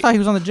Wait. thought he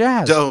was on the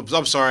Jazz. Oh,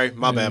 I'm sorry.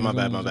 My Yeah, bad. My he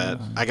bad. was My bad.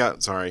 on- I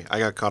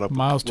got caught up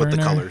Miles with the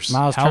Turner. colors.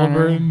 Miles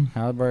Halliburton.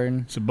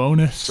 Halliburton.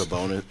 Sabonis.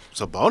 Sabonis.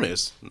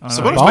 Sabonis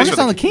Sabonis plays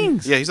for on the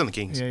Kings. Yeah, he's on the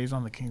Kings. Yeah, he's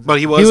on the Kings. But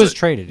he He was. was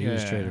traded. He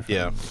was Yeah. traded from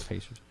Yeah. the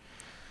Pacers.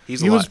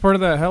 He's he a was lot. part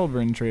of that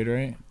Halliburton trade,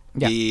 right?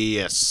 Yeah.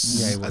 Yes.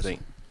 Yeah, he I was.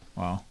 think.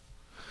 Wow.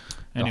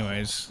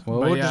 Anyways, Well,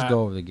 but we'll yeah, just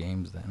go over the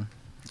games then.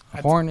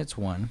 That's- Hornets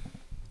won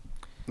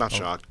Not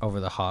shocked. over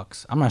the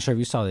Hawks. I'm not sure if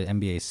you saw the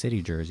NBA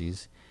City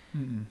jerseys.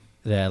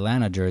 The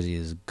Atlanta jersey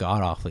is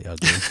god awfully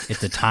ugly.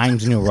 It's a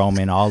Times New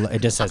Roman. It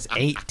just says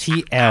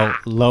 8TL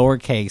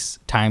lowercase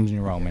Times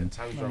New Roman.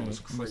 Times Roman was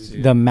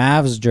crazy. The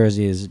Mavs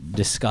jersey is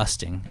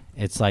disgusting.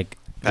 It's like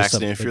just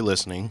Paxton, a- if you're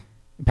listening.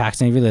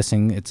 Paxton, if you're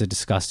listening, it's a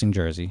disgusting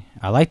jersey.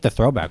 I like the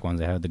throwback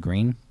ones they have, the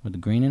green with the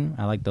green in.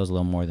 I like those a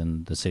little more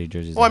than the City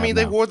jerseys. Well, I have mean,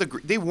 they now. wore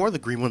the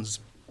green ones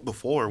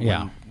before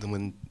Yeah.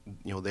 when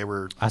they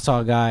were. I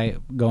saw a guy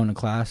going to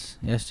class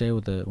yesterday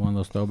with one of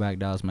those throwback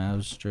Dallas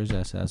Mavs jerseys.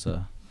 I said, that's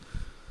a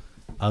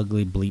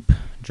ugly bleep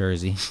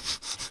jersey.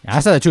 I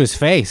said that to his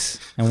face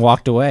and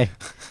walked away.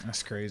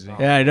 that's crazy.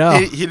 Yeah, I know.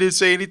 He didn't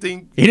say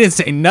anything. He didn't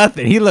say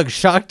nothing. He looked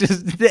shocked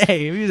as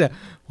day. He was like,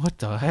 what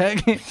the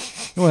heck?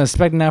 He wasn't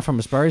expecting that from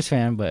a Spurs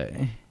fan, but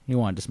he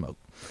wanted to smoke.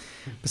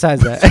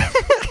 Besides that,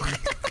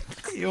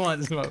 he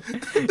wanted to smoke.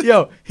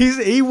 Yo,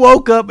 he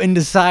woke up and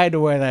decided to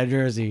wear that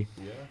jersey.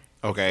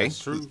 Okay. That's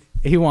true.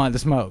 He wanted to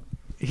smoke.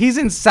 He's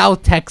in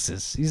South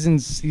Texas.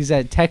 He's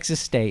at Texas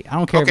State. I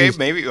don't care. Okay, if he's,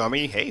 maybe. I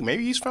mean, hey,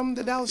 maybe he's from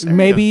the Dallas area.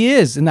 maybe he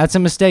is, and that's a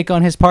mistake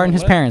on his part and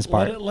his parents'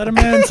 part. Let a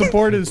man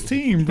support his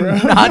team, bro.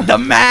 Not the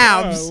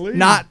Mavs. Golly.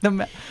 Not the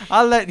Mavs.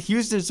 I'll let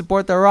Houston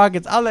support the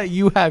Rockets. I'll let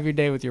you have your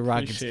day with your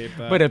Rockets. Appreciate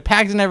that. But if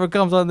Paxton ever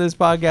comes on this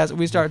podcast,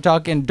 we start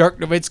talking Dirk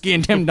Nowitzki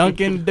and Tim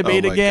Duncan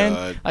debate my again,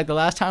 God. like the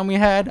last time we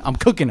had, I'm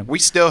cooking him.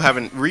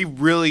 We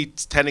really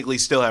technically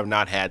still have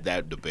not had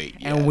that debate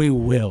yet. And we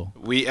will.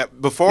 We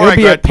before It'll I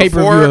be a grad- pay-per-view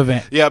before-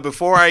 event. Yeah,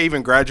 before I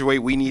even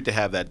graduate, we need to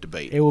have that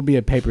debate. It will be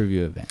a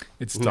pay-per-view event.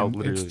 It's No, Tim.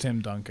 literally. It's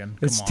Tim Duncan.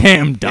 It's Come on.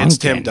 Tim Duncan. It's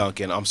Tim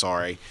Duncan. I'm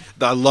sorry.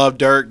 I love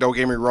Dirk. Don't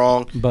get me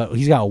wrong. But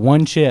he's got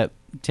one chip.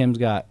 Tim's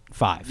got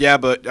 5. Yeah,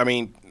 but I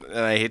mean, and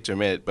I hate to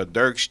admit, but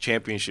Dirk's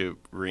championship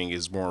ring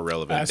is more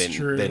relevant That's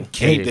true. than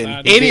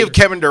That any is of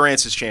Kevin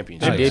Durant's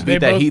championships. They beat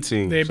that Heat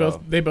team, They so.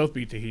 both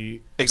beat the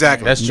Heat.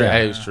 Exactly. That's true. Yeah.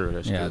 That is true.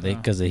 That's Yeah, true.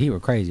 because he were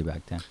crazy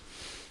back then.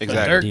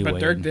 exactly. But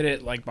D-Wade. Dirk did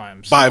it like by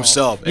himself. By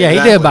himself. Yeah, he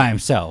did it by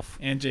himself.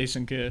 And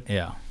Jason Kidd.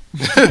 Yeah.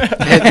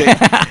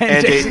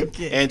 And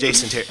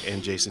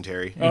Jason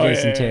Terry. Oh,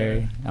 Jason yeah,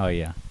 Terry. Oh,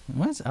 yeah.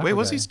 Wait,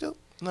 was he still?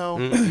 No.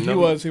 He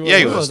was. Yeah,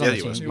 he was. on Yeah, the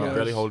he was. team.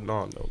 Barely holding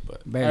on though,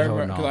 but Barely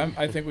holding on.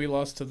 I think we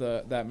lost to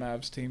that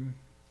Mavs team.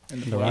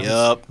 And The Rockets?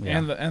 Yep.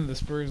 Yeah. And the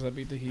Spurs that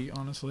beat the Heat,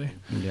 honestly.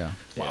 Yeah.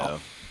 Wow.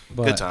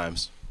 But, Good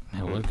times.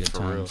 Yeah, what good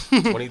For real.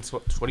 times.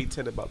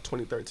 2010 about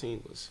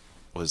 2013 was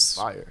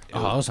fire.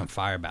 Oh, that was some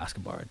fire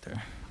basketball right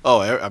there. Oh,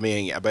 I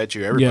mean, I bet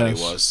you everybody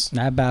Yes. was.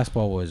 That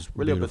basketball was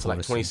Really up beautiful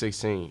until like to see.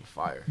 2016,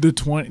 fire.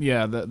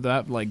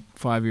 That like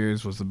 5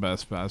 years was the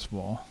best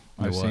basketball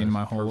I've seen in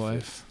my whole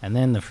life. And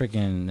then then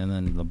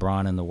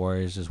LeBron and the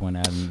Warriors just went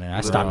at it, and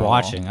I stopped Bro.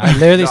 watching. I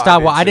literally No, I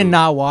stopped. did I did too.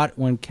 not watch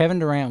when Kevin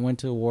Durant went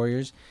to the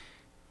Warriors.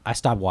 I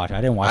stopped watching.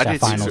 I didn't watch I that did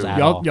too. finals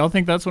at all. Y'all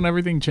think that's when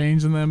everything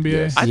changed in the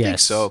NBA? I think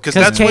Yes. so. Because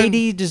Because that's when,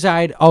 KD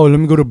decided, oh, let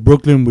me go to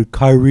Brooklyn with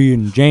Kyrie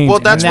and James. well,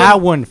 that's and when,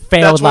 that one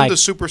failed. That's when Like the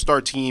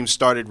superstar team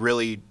started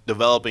really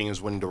developing. Is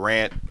when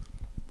Durant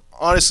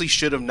honestly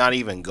should have not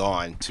even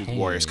gone to the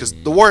Warriors, because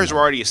the Warriors were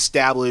already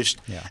established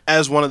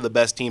as one of the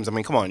best teams. I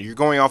mean, come on, you're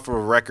going off of a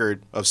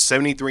record of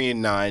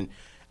 73-9,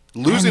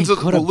 losing he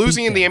could've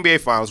losing in beat the them.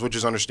 NBA Finals, which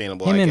is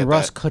understandable. him I and get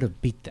Russ that. could have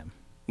beat them.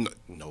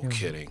 No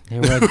kidding. They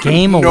were a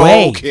game No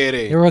away.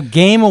 kidding. They were a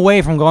game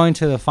away from going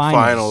to the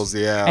finals. Finals,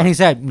 yeah. And he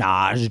said,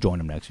 "Nah, I'll just join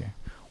them next year."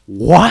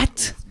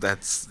 What?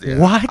 That's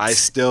What? I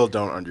still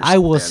don't understand. I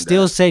will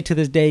still that. say to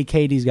this day,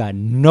 KD's got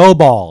no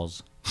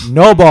balls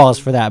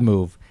for that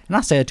move. And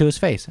I'll say it to his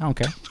face. I don't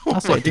care.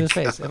 I'll say it to his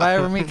face. If I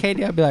ever meet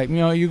KD, I'll be like,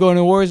 you going to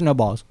the Warriors? No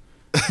balls.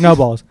 No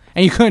balls.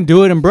 And you couldn't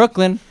do it in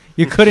Brooklyn.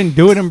 You couldn't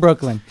do it in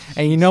Brooklyn.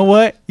 And you know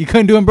what? You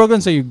couldn't do it in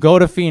Brooklyn, so you go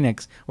to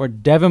Phoenix, where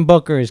Devin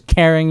Booker is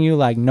carrying you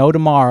like no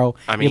tomorrow.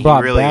 I mean, you brought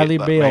he really, Bradley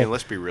Beal. man,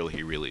 let's be real.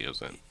 He really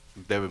isn't.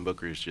 Devin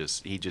Booker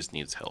is he just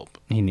needs help.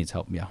 He needs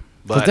help, yeah.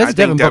 But But I that's think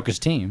Devin that- Booker's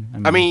team.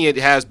 I mean, it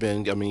has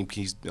been. I mean,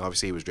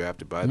 he was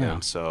drafted by Yeah.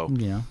 them, so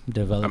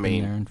developing I there.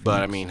 mean, in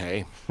but I Phoenix. mean,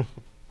 hey,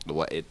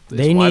 it's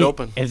they wide need,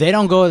 open. If they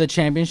don't go to the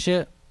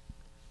championship,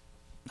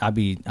 I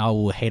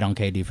will hate on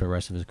KD for the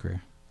rest of his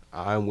career.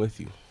 I'm with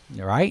you.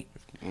 Right?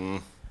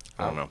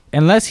 I don't know.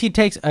 Unless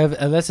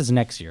it's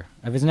next year.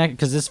 If it's next,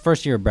 because this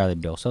first year of Bradley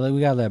Beal, so we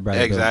gotta let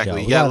Bradley Exactly.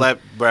 Beal You gel. gotta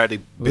let Bradley.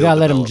 We gotta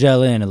let him develop.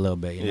 gel in a little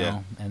bit, you Yeah.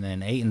 know. And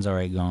then Ayton's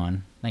already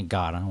gone. Thank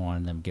God. I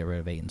wanted them to get rid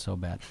of Ayton so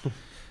bad.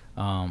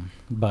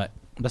 But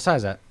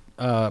besides that,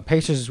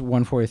 Pacers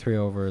 143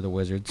 over the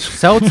Wizards.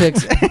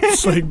 Celtics.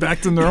 It's like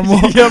back to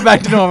normal. Go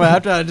back to normal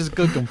after I just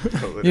cooked them.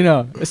 You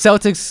know,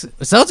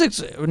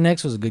 Celtics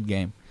next was a good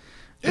game.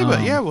 Yeah,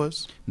 but yeah, it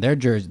was. Their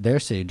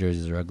city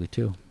jerseys are ugly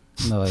too.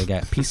 No, they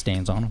got peace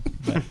stains on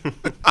them.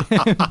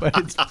 But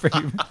it's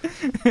pretty.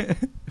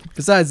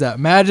 Besides that,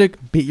 Magic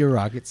beat your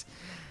Rockets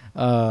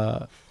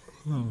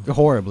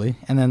horribly,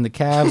 and then the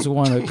Cavs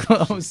won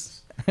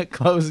a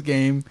close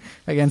game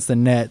against the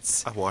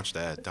Nets. I watched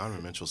that.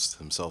 Donovan Mitchell's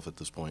himself at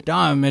this point.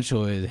 Donovan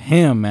Mitchell is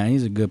him, man.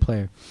 He's a good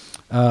player.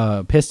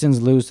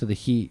 Pistons lose to the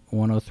Heat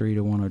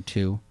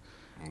 103-102.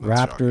 That's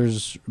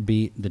Raptors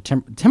beat the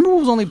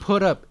Timberwolves. Only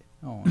put up.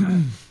 Oh,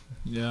 no.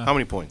 Yeah. How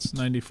many points?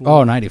 94.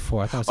 Oh,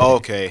 94. I thought I said,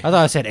 Okay. I thought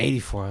I said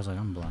 84. I was like,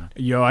 I'm blind.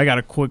 Yo, I got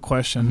a quick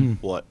question.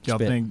 What?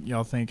 Spit.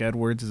 Y'all think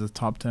Edwards is a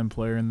top 10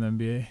 player in the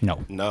NBA?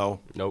 No. No.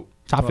 Nope.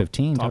 Top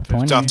 15, top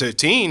 20. Top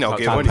 15. I'll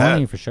give Top him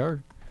 20 that. for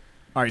sure.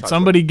 All right,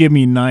 somebody give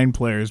me 9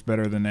 players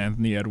better than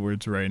Anthony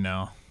Edwards right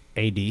now.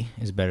 AD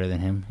is better than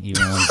him,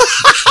 even when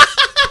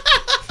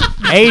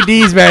AD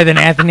is better than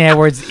Anthony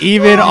Edwards,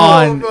 even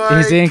on my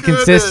his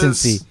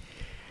inconsistency. goodness.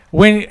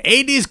 When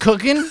AD's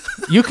cooking,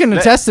 you can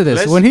attest to this.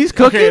 let's- When he's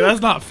cooking, Okay,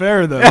 that's not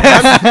fair though.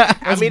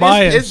 I mean,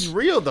 biased. it's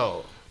real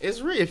though.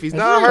 It's real. If he's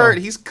not real. hurt,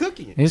 he's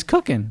cooking. he's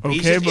cooking.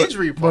 He's Okay, just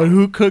injury but prone.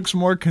 who cooks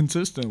more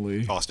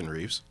consistently? Austin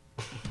Reeves.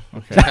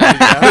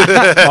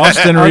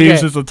 Austin Okay.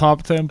 Reeves is a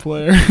top 10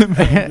 player.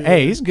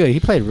 Hey, he's good. He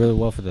played really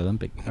well for the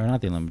Olympic, or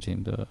not the Olympic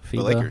team, the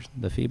FIBA. Lakers.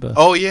 The FIBA.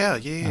 Oh yeah,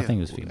 yeah. I think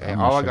it was FIBA. And I'm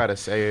all not I sure. gotta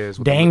say is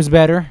with the- Dame's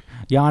better.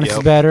 Giannis is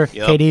Yep. better.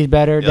 Yep. KD's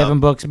better. Yep. Devin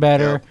Book's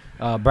better.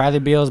 Bradley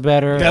Beal's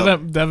better.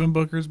 Devin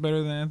Booker's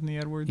better than Anthony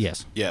Edwards?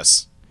 Yes.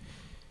 Yes.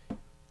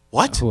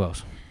 What? Who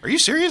else? Are you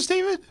serious,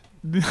 David?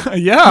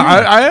 Yeah,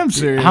 I am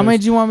serious. How many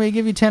do you want me to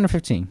give you? 10 or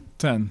 15?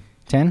 10.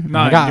 10?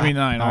 9. Give me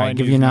 9. All All I right, need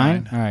give is you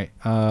 9. 9. All right.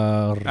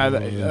 I'll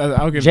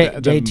give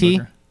Devin JT,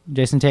 Booker.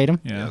 Jason Tatum,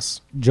 Yeah.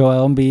 Yes.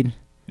 Joel Embiid,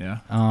 Yeah.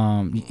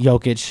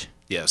 Jokic,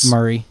 Yes.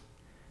 Murray.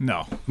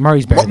 No.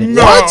 Murray's better than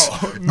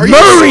What? Are you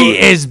Murray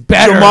is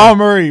better. Jamal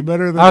Murray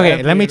better than Okay,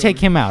 Anthony let me Edwards. take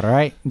him out. All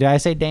right. Did I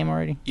say Dame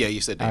already? Yeah,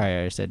 you said that. All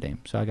right, I said Dame.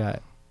 So I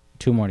got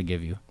 2 more to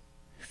give you.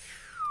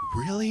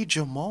 Really,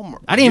 Jamal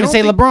Murray? I didn't even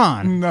say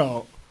LeBron.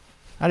 No.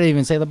 I didn't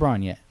even say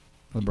LeBron yet.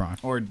 LeBron.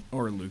 Or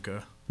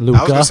Luca. Luka.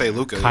 I was gonna say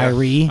Luka, yeah.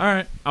 Kyrie. All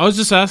right. I was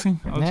just asking.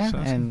 Yeah,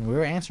 and we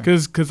were answering.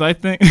 Because I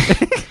think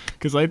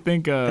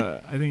ESPN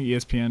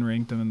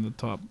ranked him in the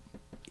top.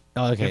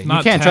 Oh, okay. If You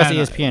not can't trust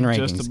 10, ESPN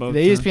just rankings. above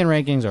The 10. ESPN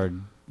rankings are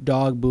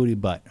dog booty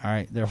butt. All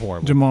right, they're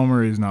horrible. Jamal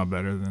Murray is not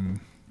better than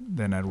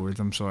Edwards.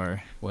 I'm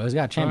sorry. Well, he's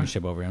got a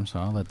championship over him, so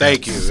I'll let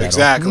Thank that you. settle.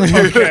 Exactly.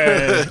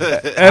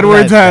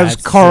 Edwards has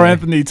that's Carl silly.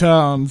 Anthony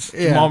Towns.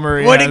 Yeah. Jamal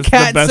Murray What has did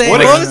Cat the best say?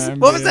 player What in was, the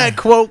what was NBA. that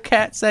quote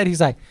Cat said?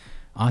 He's like,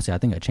 honestly, I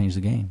think I changed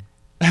the game.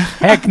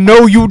 Heck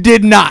no, you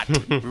did not.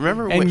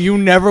 Remember And when you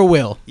never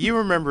will. you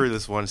remember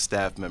this one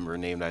staff member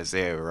named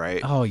Isaiah,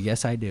 right? Oh,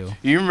 yes, I do.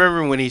 You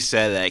remember when he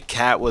said that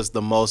Cat was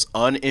the most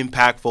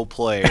unimpactful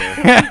player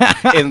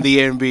in the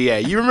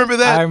NBA? You remember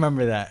that? I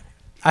remember that.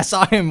 I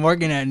saw him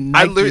working at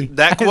Nike.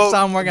 That quote, I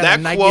saw him working at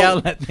the Nike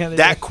outlet the other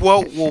that day.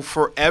 quote will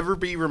forever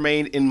be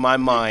remain in my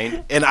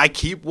mind, and I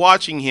keep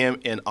watching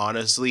him, and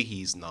honestly,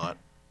 he's not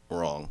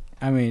wrong.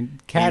 I mean,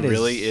 Cat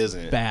really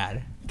isn't.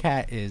 bad.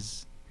 Cat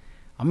is.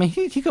 I mean,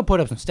 he could put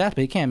up some stats, but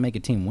he can't make a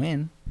team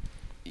win.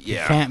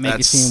 Yeah, He can't make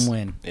a team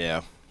win.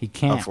 Yeah, He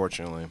can't.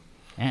 unfortunately.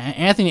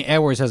 Anthony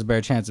Edwards has a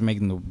better chance of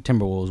making the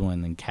Timberwolves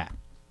win than Cat.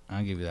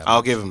 I'll give you that.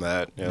 I'll give him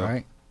that. Yeah. All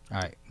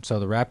right. So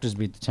the Raptors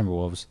beat the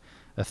Timberwolves.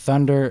 The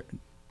Thunder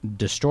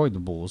destroyed the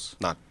Bulls.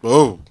 Not.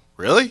 Oh,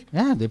 really?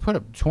 Yeah, they put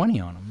up 20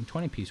 on them.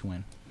 20-piece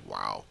win.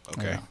 Wow.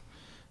 Okay. Yeah.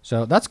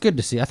 So that's good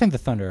to see. I think the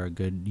Thunder are a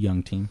good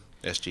young team.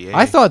 SGA.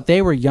 I thought they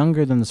were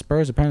younger than the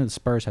Spurs. Apparently, the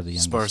Spurs have the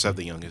youngest. Spurs have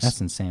the youngest.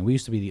 That's insane. We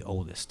used to be the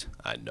oldest.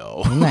 I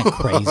know. Isn't that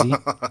crazy?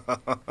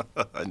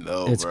 I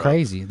know. It's bro.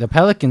 crazy. The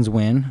Pelicans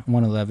win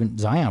 111.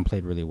 Zion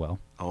played really well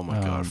Oh my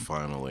God!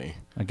 Finally.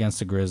 against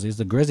the Grizzlies.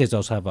 The Grizzlies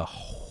also have a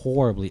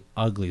horribly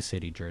ugly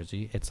city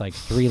jersey. It's like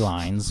 3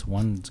 lines.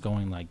 One's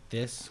going like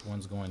this,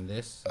 one's going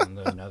this, and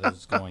then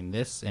another's going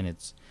this. And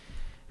it's,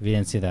 if you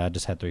didn't see that, I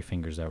just had 3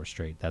 fingers that were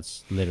straight.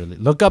 That's literally,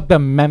 look up the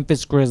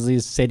Memphis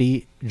Grizzlies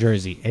city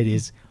jersey. It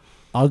is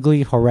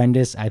ugly,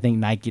 horrendous. I think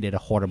Nike did a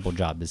horrible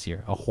job this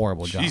year. A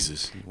horrible job.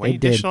 Jesus. Why They you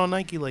dishing did. on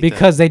Nike like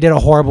Because they did a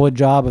horrible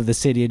job of the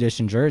city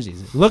edition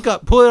jerseys. Look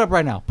up, pull it up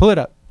right now. Pull it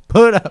up,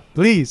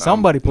 please.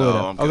 Somebody pull it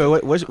up.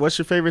 Okay, what's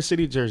your favorite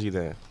city jersey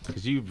then?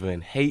 Because you've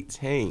been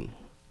hating.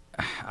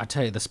 I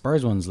tell you, the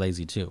Spurs one's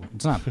lazy too.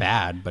 It's not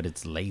bad, but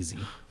it's lazy.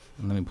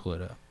 Let me pull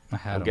it up. I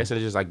had I'm 'em. guessing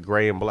it's just like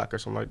gray and black or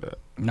something like that.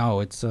 No,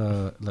 it's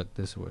look,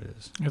 this is what it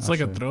is. It's I'll like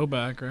show a you.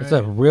 throwback, right? It's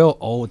a real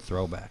old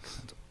throwback,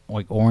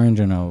 like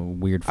orange and a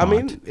weird I font.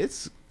 mean,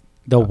 it's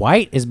The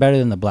white is better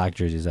than the black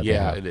jerseys that they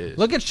Yeah, have. it is.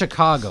 Look at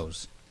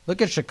Chicago's.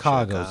 Look at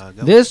Chicago's.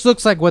 Chicago. This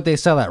looks like what they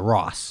sell at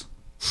Ross.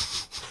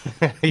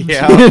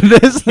 yeah.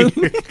 this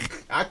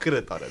I could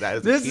have thought of that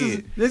as a this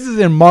kid. is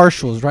in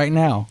Marshalls right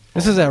now.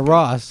 This is at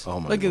Ross. Oh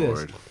my Look at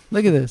Lord. this.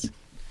 Look at this.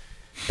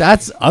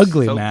 That's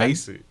ugly, so man.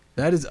 basic.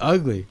 That is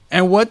ugly.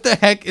 And what the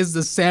heck is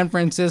the San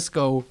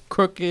Francisco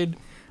crooked?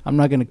 I'm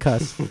not gonna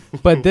cuss,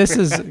 but this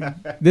is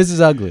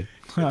ugly.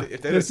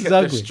 If they This just is kept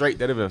it ugly. straight,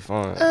 that'd have been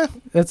fun.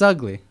 That's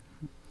ugly.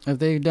 If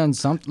they've done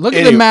something, look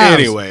at the Mavs.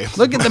 Anyway.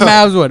 Look at the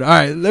Mavs one. All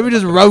right, let me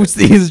just roast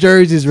these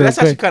jerseys real That's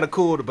actually quick. kind of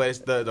cool, but it's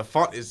the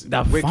font is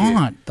The wicked.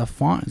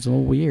 font is a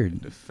little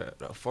weird. The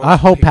font I is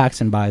hope wicked.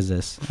 Paxton buys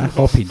this. I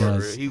hope he For real.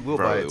 does. He will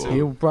buy Probably it will.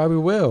 too. He probably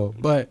will.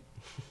 But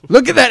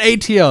look at that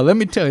ATL. Let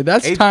me tell you,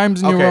 that's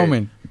Times New okay.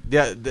 Roman.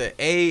 Yeah, the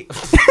A.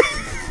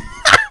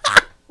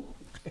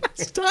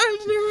 It's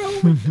Times New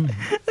Roman.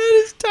 That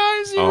is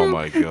Times New Oh Roman.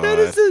 my That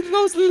is God. the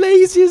most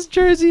laziest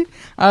jersey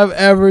I've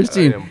ever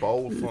seen. in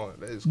bold font.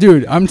 That is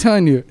Dude, I'm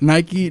telling you,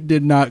 Nike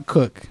did not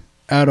cook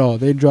at all.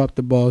 They dropped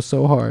the ball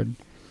so hard.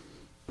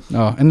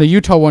 Oh, and the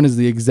Utah one is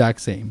the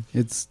exact same.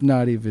 It's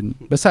not even.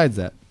 Besides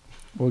that,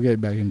 we'll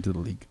get back into the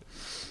league.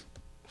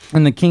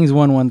 And the Kings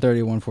won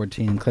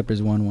 130-114.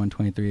 Clippers won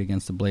 123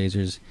 against the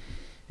Blazers.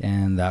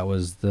 And that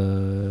was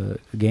the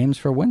games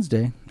for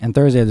Wednesday. And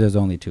Thursday, there's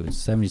only 2. It's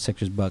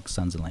 76ers, Bucks,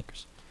 Suns, and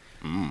Lakers.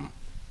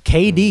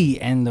 KD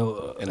and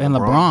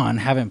LeBron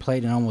haven't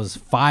played in almost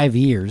 5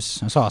 years.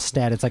 I saw a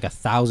stat. It's like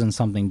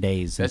 1,000-something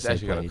days since That's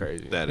they actually kind played. of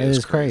crazy. That It is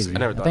is crazy. I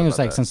never I thought think it was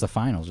about like that. since the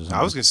finals or something.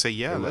 I was gonna say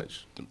yeah. Pretty That,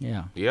 much.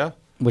 Yeah. Yeah.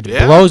 Which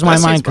Yeah, blows my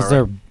that mind seems because about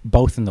they're right.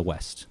 both in the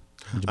West.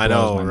 Which I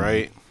blows know, my mind.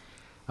 right?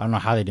 I don't know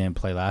how they didn't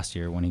play last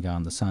year when he got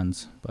on the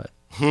Suns, but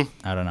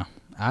I don't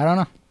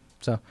know.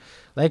 So,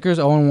 Lakers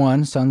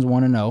 0-1, Suns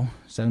 1-0.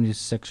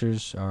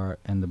 76ers are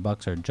and the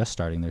Bucks are just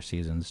starting their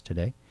seasons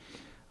today.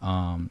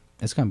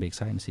 It's gonna be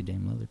exciting to see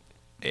Dame Lillard.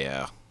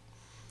 Yeah.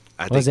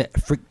 What is it?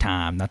 Freak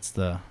time. That's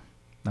the.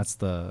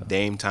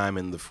 Dame time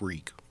and the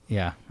freak.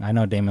 Yeah, I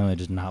know Dame Lillard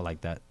does not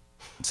like that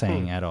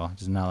saying at all.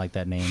 Does not like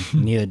that name.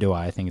 Neither do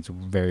I. I think it's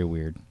very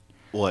weird.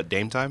 What,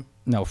 Dame time?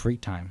 No,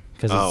 freak time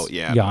because Oh, it's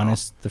yeah,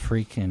 Giannis the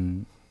freak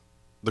and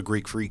The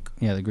Greek freak.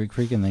 yeah the Greek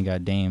freak and they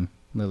got Dame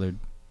Lillard.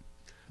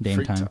 Dame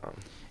Freak time. time.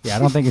 Yeah, I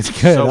don't think it's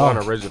good So at all.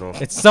 unoriginal.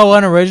 It's so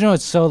unoriginal.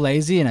 It's so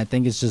lazy, and I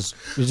think it's just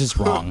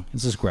wrong.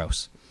 It's just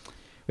gross.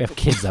 We have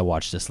kids that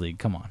watch this league.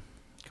 Come on,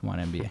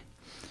 NBA.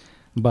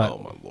 But Oh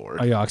my Lord.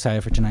 are y'all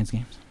excited for tonight's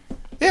games?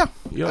 Yeah.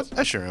 Yep.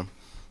 I sure am.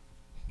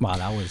 Wow,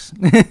 that was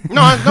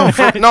No,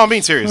 I'm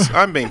being serious.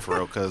 I'm being for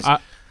real because I-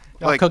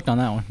 y'all cooked on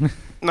that one.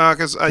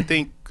 because I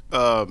think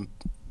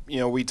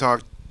we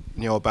talked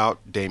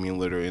about Damian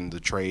Lillard in the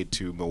trade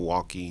to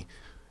Milwaukee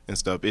and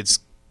stuff.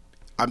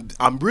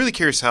 I'm really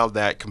curious how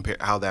that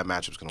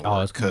matchup's going to Oh,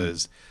 work it's gonna-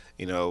 because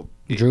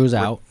Drew's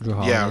out. Drew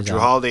Yeah, Holiday's Drew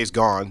out. Holiday's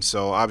gone,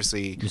 so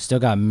obviously You still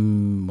got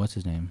what's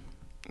his name?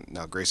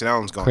 now Grayson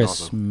Allen's gone.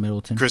 Chris also.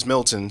 Middleton. Chris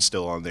Middleton's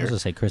still on I was there. gonna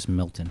say Chris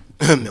Milton.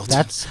 Milton.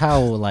 That's how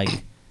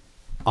like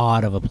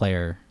odd of a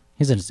player.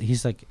 He's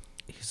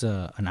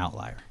an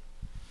outlier.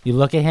 You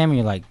look at him and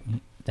you're like,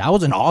 that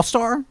was an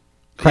all-star?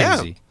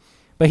 crazy. Yeah.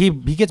 But he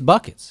gets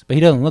buckets, but he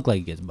doesn't look like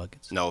he gets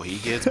buckets. No, he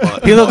gets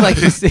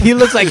buckets. He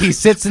looks like he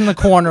sits in the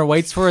corner,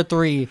 waits for a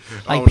three,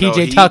 like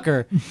PJ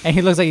Tucker, and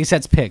he looks like he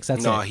sets picks.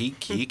 That's no, it. he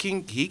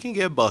can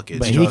get buckets.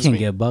 But he can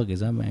get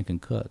buckets. That man can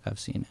cook. I've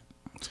seen it.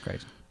 It's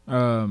crazy.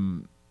 I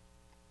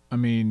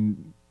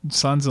mean,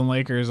 Suns and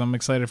Lakers. I'm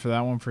excited for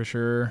that one for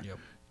sure. Yep.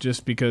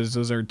 Just because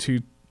those are two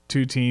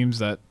teams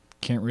that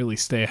can't really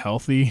stay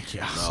healthy.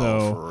 Yeah.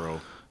 So, for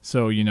real.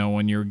 So,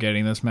 when you're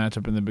getting this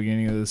matchup in the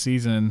beginning of the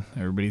season,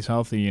 everybody's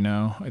healthy,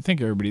 I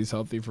think everybody's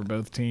healthy for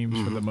both teams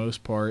for the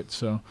most part.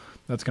 So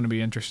that's going to be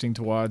interesting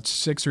to watch.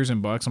 Sixers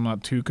and Bucks, I'm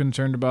not too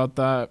concerned about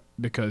that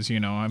because, I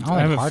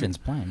have Harden's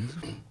playing.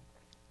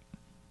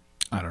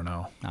 I don't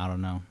know. I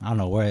don't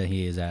know where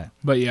he is at.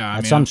 But, yeah.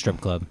 At some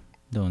strip club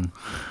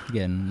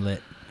getting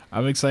lit.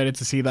 I'm excited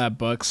to see that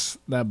Bucks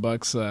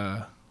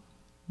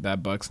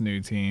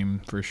new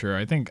team for sure.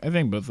 I think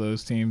both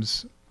those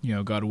teams,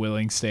 God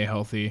willing, stay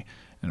healthy.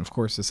 And, of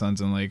course, the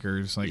Suns and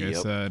Lakers, like I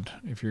said,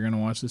 if you're going to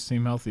watch this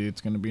team healthy,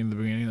 it's going to be in the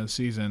beginning of the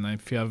season. I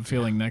have a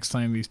feeling next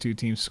time these two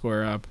teams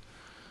square up,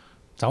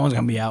 someone's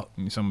going to be out.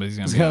 Somebody's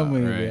going to be out,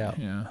 right? Out.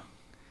 Yeah.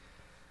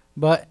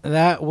 But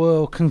that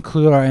will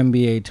conclude our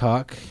NBA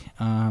talk.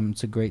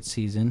 It's a great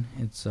season.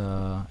 It's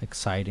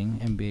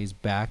exciting. NBA's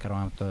back. I don't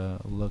have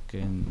to look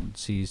and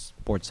see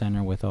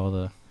SportsCenter with all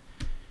the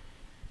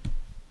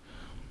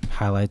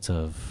highlights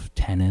of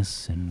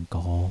tennis and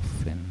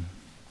golf and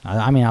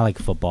I like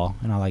football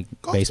and I like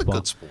Golf's baseball. A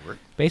good sport.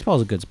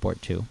 Baseball's a good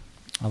sport too.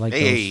 I like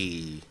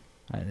those.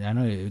 I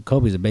know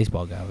Kobe's a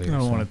baseball guy over here. I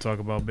don't want to talk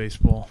about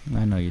baseball.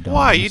 I know you don't.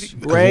 Why?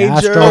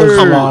 Rangers. Oh,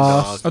 come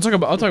on, I'll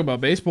talk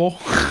about baseball.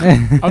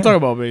 I'll talk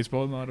about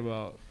baseball, not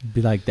about.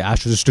 Be like the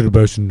Astros are still the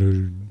best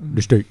in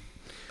the state.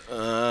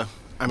 I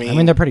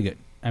mean, they're pretty good.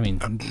 I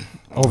mean,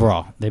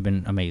 overall, they've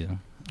been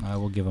amazing. I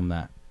will give them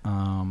that.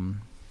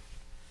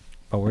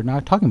 But we're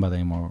not talking about that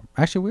anymore.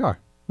 Actually, we are.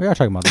 We are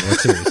talking about the World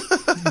Series.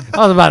 I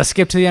was about to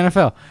skip to the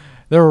NFL.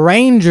 The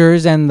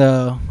Rangers and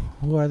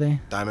who are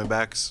they?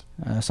 Diamondbacks.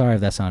 Sorry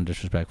if that sounded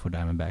disrespectful,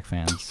 Diamondback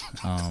fans.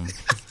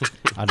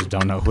 I just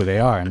don't know who they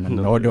are, and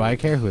nor do I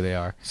care who they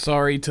are.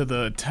 Sorry to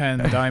the 10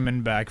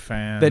 Diamondback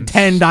fans. The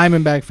 10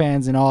 Diamondback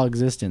fans in all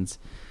existence.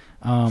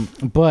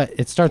 But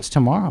it starts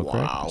tomorrow,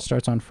 correct? It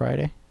starts on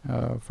Friday.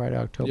 Friday,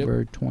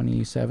 October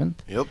 27th.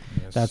 Yep.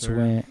 Yes, That's sir.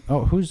 when.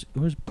 Oh,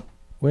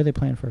 where are they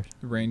playing first?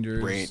 The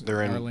Rangers.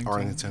 They're in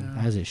Arlington.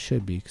 As it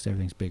should be, because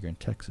everything's bigger in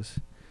Texas.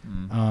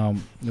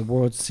 The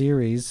World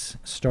Series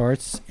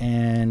starts,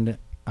 and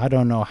I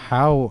don't know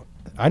how.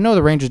 I know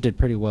the Rangers did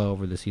pretty well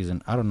over the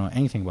season. I don't know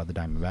anything about the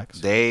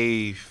Diamondbacks.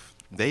 They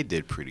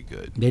did pretty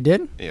good. They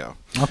did? Yeah.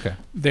 Okay.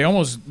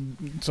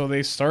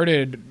 They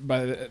started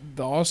by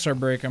the All-Star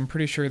break. I'm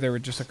pretty sure they were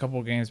just a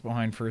couple games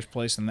behind first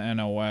place in the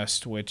NL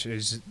West, which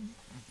is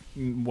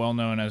well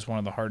known as one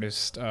of the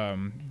hardest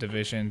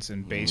divisions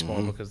in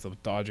baseball because the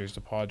Dodgers,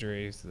 the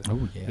Padres,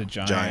 the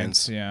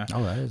Giants. Yeah.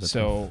 Oh, that is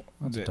so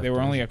tough they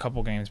were only a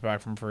couple games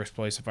back from first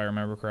place, if I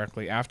remember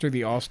correctly. After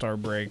the All-Star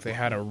break, they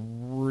had a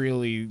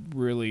really,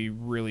 really,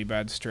 really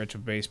bad stretch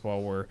of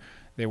baseball where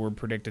they were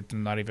predicted to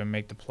not even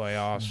make the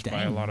playoffs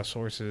by a lot of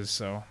sources.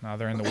 So now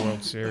they're in the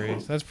World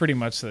Series. That's pretty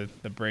much the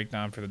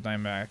breakdown for the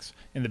Diamondbacks.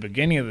 In the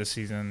beginning of the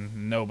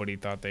season, nobody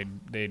thought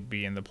they'd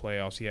be in the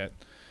playoffs yet.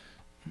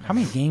 How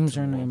many games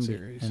are in World the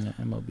Series.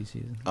 MLB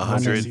season?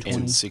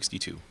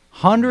 162.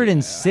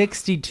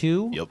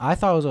 162? Yep. I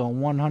thought it was a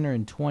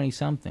 120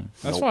 something.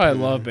 That's why I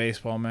love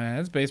baseball, man.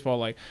 It's baseball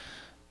like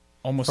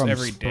almost From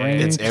every spring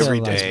day. It's every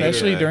to, day.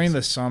 Especially during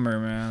the summer,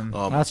 man.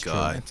 Oh my That's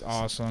god. It's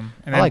awesome.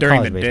 And I then like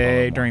during the college baseball a day,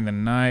 lot more. during the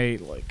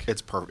night, like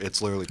It's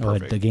It's literally Oh,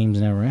 perfect. the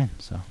games never end,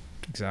 so.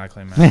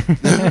 exactly, man.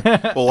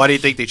 Well, why do you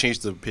think they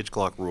changed the pitch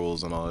clock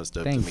rules and all that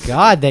stuff? to Thank make it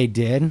God they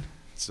did.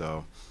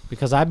 So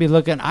Because I'd be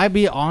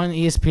on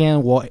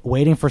ESPN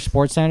waiting for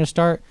SportsCenter to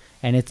start,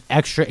 and it's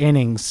extra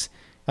innings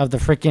of the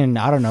freaking,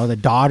 I don't know, the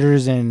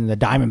Dodgers and the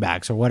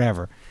Diamondbacks or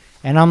whatever.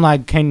 And I'm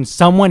like, can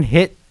someone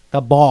hit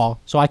the ball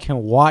so I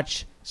can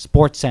watch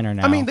SportsCenter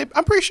now? I mean,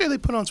 I'm pretty sure they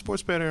put on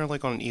Sports Better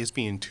like on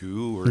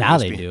ESPN2 or now ESPN,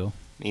 they do.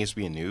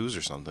 ESPN News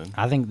or something.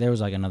 I think there was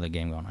like another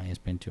game going on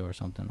ESPN2 or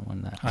something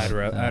when that. I'd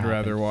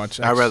rather watch.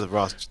 I'd rather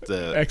watch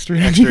the extra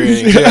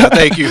innings. Yeah,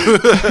 thank you.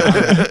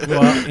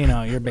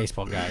 Well, you're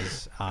baseball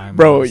guys.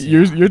 Bro,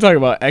 you're talking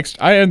about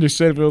extra. I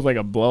understood if it was like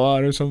a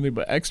blowout or something,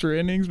 but extra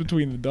innings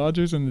between the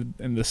Dodgers and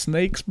the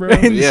Snakes, bro.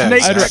 Yeah,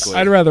 exactly.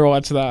 I'd rather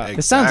watch that.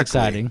 It sounds Exactly.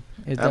 exciting.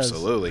 It does.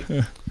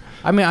 Absolutely.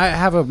 I mean, I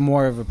have a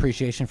more of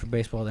appreciation for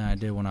baseball than I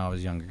did when I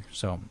was younger.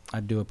 So I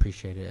do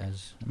appreciate it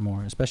as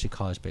more, especially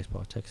college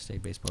baseball. Texas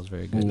State baseball is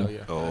very good. Oh, yeah.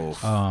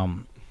 Oh.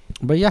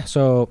 But yeah,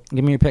 so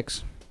give me your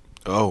picks.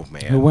 Oh Who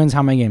man. wins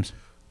how many games?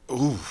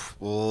 Oof.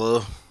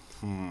 Well,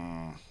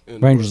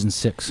 Rangers in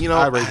 6. you know,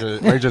 I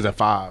Rangers at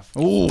 5.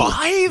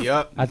 5.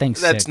 Yep. I think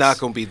That's 6. not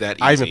going to be that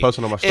easy. I even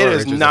posted on my story, It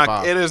is Rangers at not.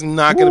 5. It is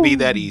not going to be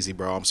that easy,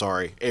 bro. I'm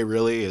sorry. It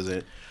really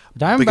isn't.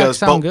 Diamondbacks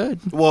sound good.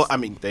 Well, I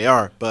mean, they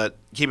are, but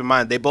keep in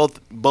mind they both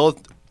the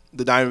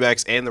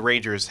Diamondbacks and the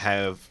Rangers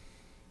have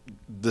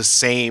the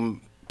same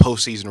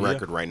postseason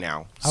record right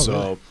now. Oh, So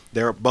really?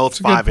 they're both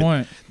a good 5 and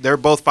point. they're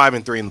both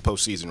 5-3 in the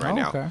postseason right Oh,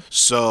 now. okay.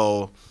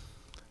 So,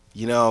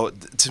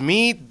 to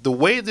me, the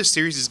way this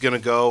series is going to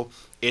go,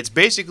 it's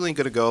basically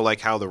going to go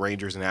like how the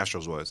Rangers and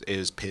Astros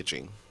is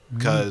pitching.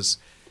 Because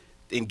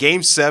in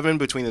Game 7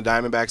 between the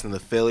Diamondbacks and the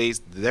Phillies,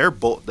 the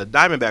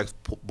Diamondbacks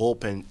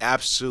bullpen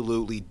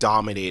absolutely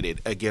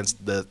dominated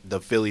against the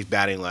Phillies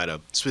batting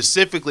lineup.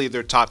 Specifically,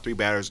 their top 3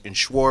 batters in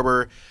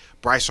Schwarber,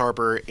 Bryce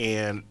Harper,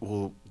 and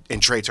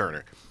Trey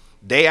Turner.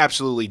 They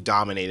absolutely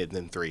dominated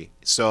them 3.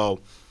 So,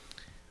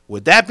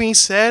 with that being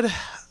said, It's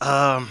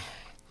gonna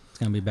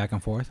be back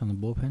and forth on the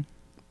bullpen.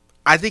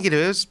 I think it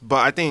is.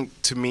 But I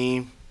think, to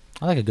me,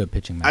 I like a good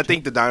pitching match. I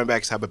think the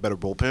Diamondbacks have a better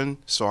bullpen.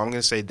 So, I'm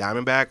going to say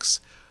Diamondbacks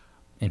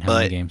in how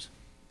many games?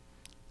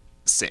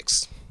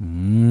 6.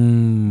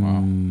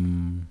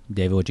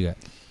 David, what you got?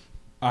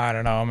 I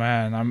don't know,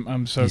 man.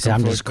 I'm so You see,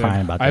 I'm just conflicted.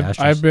 crying about the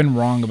Astros. I've been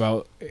wrong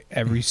about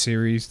every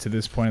series to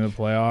this point in the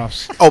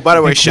playoffs. Oh, by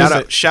the way,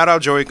 Inclusive- shout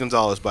out Joey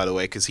Gonzalez, by the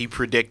way, because he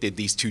predicted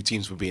these 2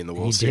 teams would be in the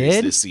World He Series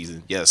did? this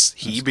season. Yes,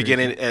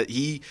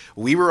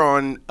 we were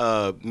on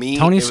me.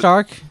 Tony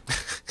Stark.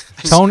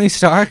 Tony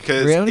Stark.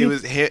 Because Really?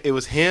 it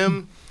was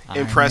him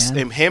and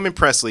him and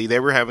Presley. We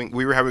were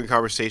having a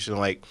conversation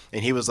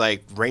and he was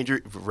like,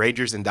 Rangers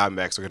and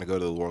Diamondbacks are going to go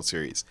to the World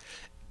Series.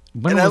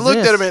 When And I was looked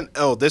this? at him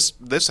and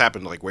this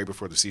happened way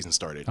before the season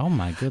started. Oh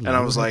my goodness. And I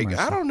was like,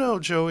 I don't know,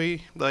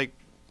 Joey. Like,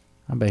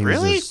 I bet he was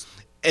really? just-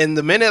 And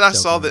the minute I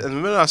saw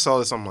joking.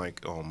 this, I'm like,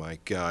 oh my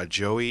god,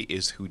 Joey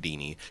is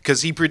Houdini,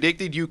 because he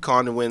predicted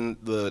UConn to win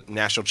the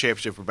national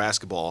championship for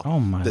basketball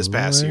this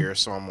past Lord. year.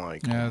 So I'm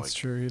like, Yeah, that's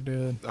true. You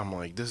did. I'm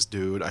like, this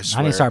dude. I I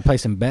swear. need to start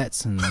placing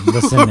bets and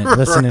listening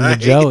to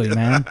Joey,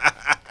 man.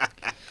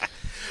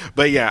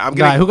 But yeah, I'm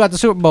Guy, gonna. who got the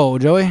Super Bowl,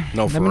 Joey?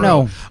 No, Let for me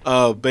real.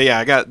 know. But yeah,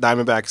 I got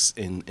Diamondbacks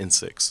in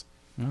 6.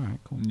 All right,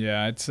 cool.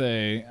 Yeah, I'd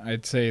say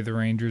the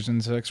Rangers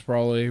in 6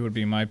 probably would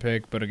be my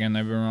pick. But again,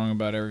 I've been wrong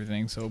about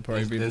everything, so it'll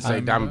probably be the Then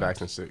say Diamondbacks.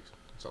 Diamondbacks in 6.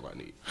 That's all I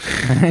need.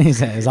 He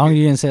said, as long as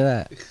you didn't say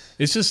that.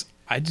 It's just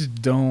I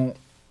don't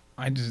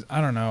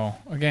know.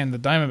 Again, the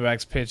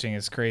Diamondbacks pitching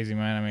is crazy,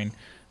 man. I mean,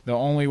 the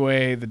only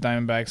way the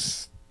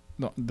Diamondbacks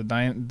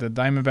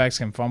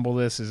can fumble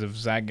this is if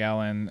Zach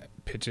Gallen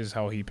pitches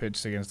how he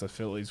pitched against the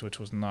Phillies, which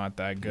was not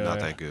that good. Not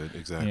that good,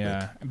 exactly.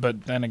 Yeah,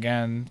 but then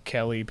again,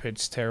 Kelly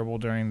pitched terrible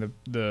during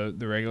the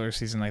regular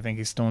season. I think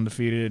he's still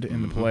undefeated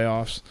in the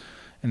playoffs.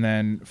 And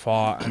then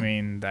Fall, I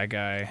mean, that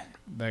guy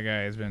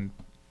has been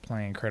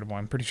playing incredible.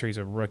 I'm pretty sure he's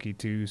a rookie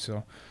too,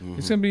 so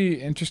it's gonna be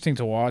interesting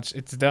to watch.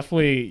 It's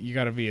definitely, you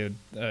got to be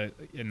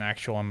an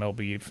actual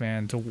MLB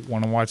fan to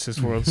want to watch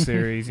this World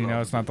Series. You know,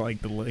 it's not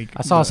like the league.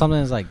 I saw something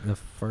that's like the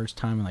first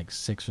time in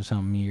 6 or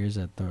something years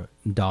that the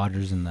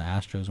Dodgers and the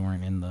Astros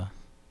weren't in the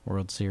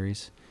World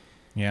Series.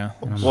 Yeah.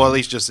 Well, at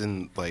least just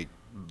in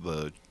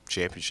the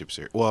championship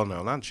series. Well,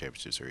 no, not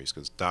championship series,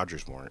 because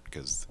Dodgers weren't,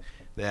 because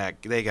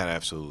they got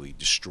absolutely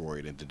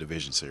destroyed in the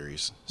division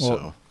series.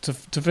 Well, So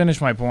to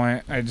finish my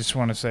point, I just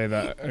want to say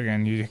that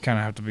again, you kind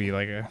of have to be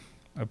like a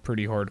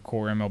pretty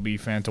hardcore MLB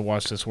fan to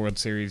watch this World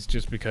Series,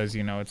 just because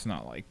it's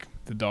not like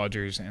the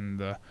Dodgers and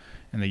the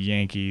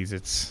Yankees.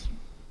 It's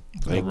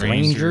The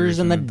Rangers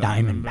and the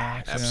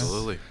Diamondbacks. Yeah.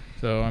 absolutely.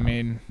 So I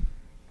mean,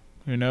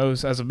 who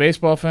knows? As a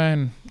baseball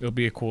fan, it'll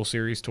be a cool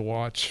series to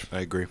watch,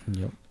 I agree.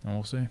 Yep. and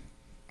we'll see.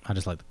 I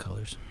just like the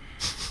colors.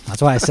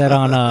 That's why I said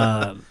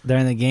on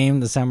during the game,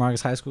 the San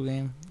Marcos High School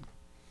game.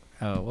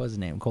 What was his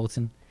name?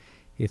 Colton.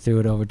 He threw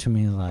it over to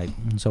me like,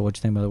 so what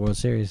you think about the World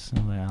Series? I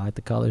was like, I like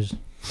the colors.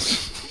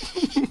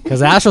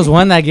 Because the Astros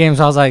won that game,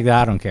 so I was like,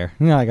 I don't care.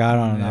 I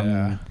don't.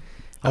 Yeah.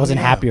 I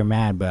wasn't happy or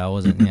mad, but I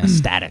wasn't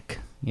static.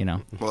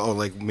 Well,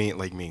 like me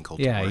and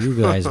Colton. Yeah, were.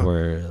 you guys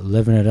were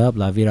living it up,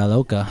 La Vida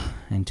Loca,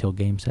 until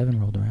Game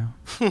 7 rolled around.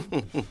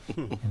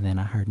 And then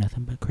I heard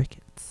nothing but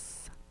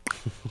crickets.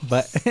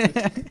 But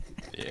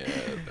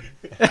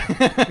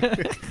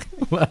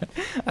but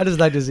I just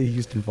like to see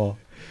Houston fall.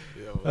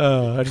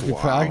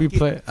 I'd be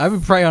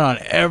praying on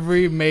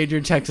every major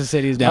Texas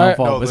city's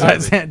downfall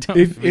besides San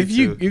Antonio. If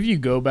you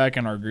go back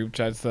in our group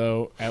chats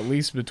though, at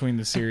least between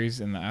the series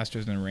and the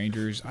Astros and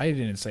Rangers, I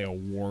didn't say a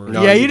word.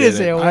 No, yeah, you you didn't didn't.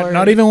 say a word.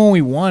 Not even when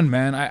we won,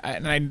 man.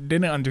 I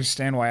didn't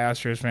understand why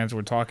Astros fans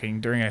were talking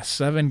during a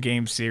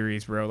 7-game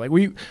series, bro. Like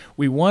we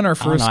won our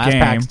first I don't know,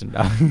 game. ask Paxton,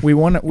 dog. we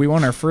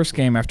won our first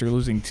game after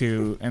losing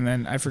 2, and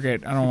then I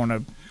forget. I don't want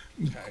to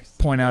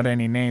point out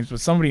any names,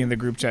 but somebody in the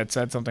group chat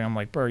said something. I'm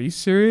like, bro, are you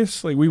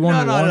serious? Like we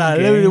won one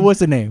game.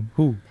 What's the name?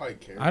 Who?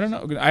 I don't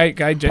know. I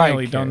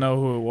genuinely care. don't know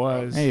who it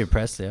was. Hey, you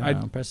press it. I-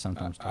 Press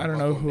sometimes. I don't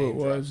know who it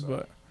was,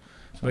 but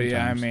yeah,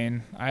 I Sometimes.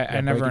 mean, I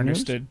Got never breaking news?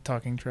 understood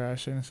talking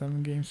trash in a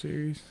 7-game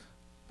series.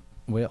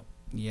 Well,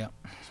 yeah.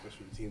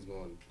 Especially the teams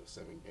going to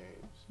 7 games.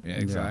 Yeah,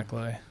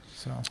 exactly.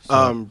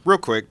 So Real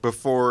quick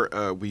before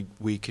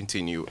we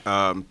continue,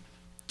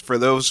 for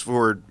those who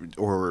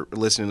are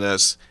listening to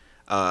us,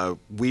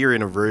 we are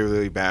in a very,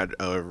 really bad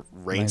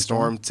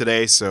rainstorm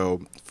today.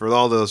 So for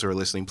all those who are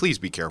listening, please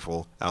be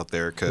careful out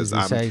there, because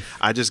Please be safe.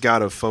 I just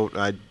got a photo.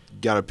 I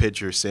got a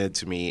picture sent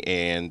to me,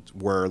 and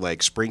where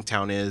like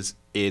Springtown is,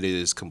 it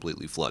is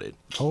completely flooded.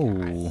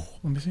 Oh,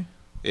 Let me see.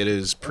 It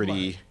is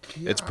pretty.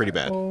 It's pretty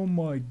bad. Oh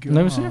my god.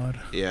 Let me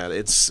see. Yeah,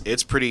 it's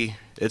pretty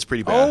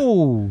bad.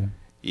 oh.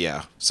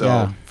 Yeah. So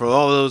Yeah. for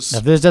all those,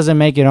 If this doesn't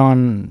make it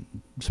on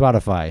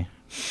Spotify,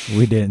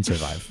 we didn't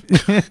survive.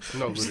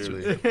 No,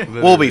 literally.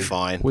 we'll be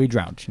fine. We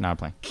drowned. Not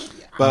playing.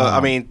 But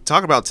I mean,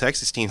 talk about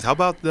Texas teams. How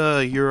about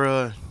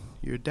your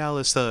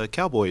Dallas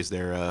Cowboys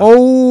there?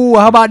 Oh,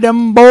 how about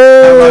them boys?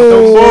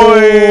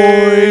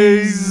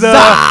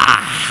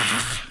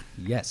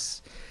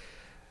 Yes.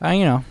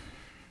 You know,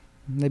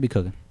 they be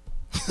cooking.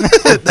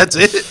 That's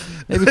it.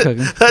 They be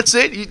cooking. That's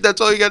it.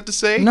 That's all you got to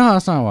say. No,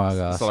 that's not what I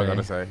got. That's all I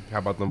gotta say. How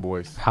about them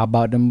boys? How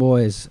about them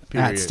boys?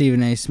 Period. At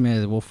Stephen A.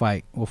 Smith, we'll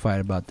fight. We'll fight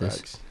about this.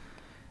 Facts.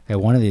 Hey,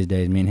 one of these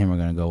days, me and him are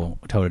gonna go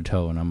toe to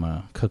toe, and I'm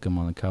gonna cook him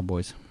on the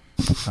Cowboys.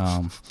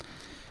 I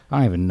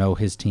don't even know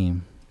his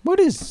team. What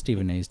is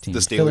Stephen A.'s team? The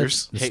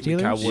Steelers. The Hate the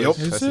Steelers. Cowboys. Yep.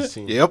 That's his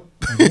team. Yep.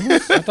 I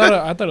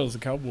thought it was the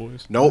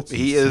Cowboys. Nope. That's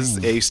He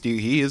insane.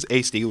 is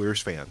a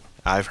Steelers fan.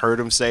 I've heard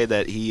him say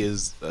that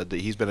he's been a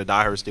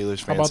diehard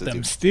Steelers fan. How about since them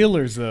he-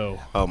 Steelers though?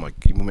 Oh my!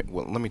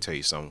 Well, let me tell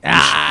you something.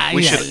 Yeah,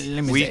 should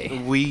let me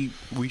say.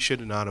 we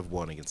should not have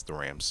won against the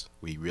Rams.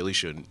 We really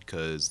shouldn't,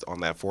 because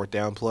on that fourth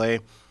down play,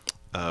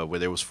 where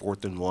there was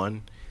 4th and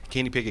 1,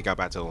 Kenny Pickett got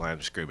back to the line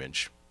of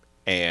scrimmage,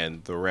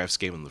 and the refs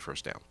gave him the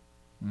first down.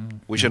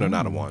 We should have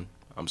not have won.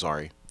 I'm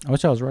sorry.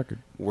 What's y'all's record?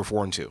 We're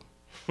 4-2.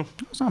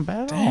 That's not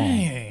bad at all.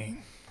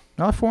 Dang.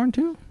 Y'all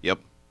 4-2. Yep.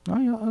 Oh,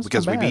 yeah, that's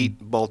Because not we bad.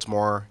 beat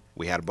Baltimore.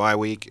 We had a bye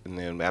week, and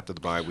then after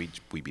the bye, we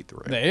beat the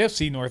The Rams.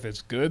 AFC North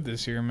is good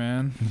this year,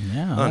 man.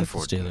 Yeah, I like the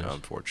Unfortunately, Steelers.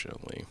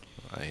 unfortunately,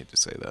 I hate to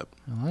say that,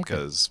 I like it.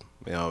 because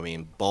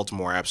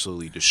Baltimore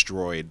absolutely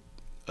destroyed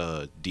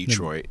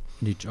Detroit.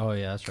 Oh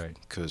yeah, that's right.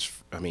 Because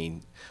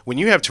when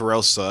you have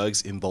Terrell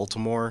Suggs in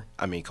Baltimore,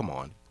 come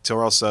on.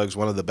 Terrell Suggs,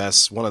 one of the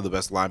best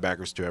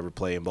linebackers to ever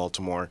play in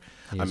Baltimore.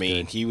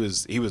 He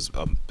was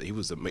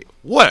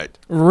what?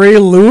 Ray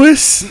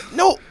Lewis?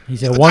 No, He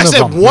said one I of said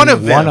them. one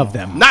of them. One of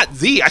them. Not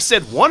the. I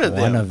said one of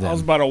them. One of them. I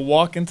was about to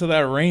walk into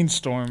that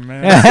rainstorm,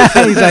 man.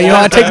 He's like, you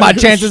want to take my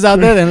chances out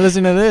there? Then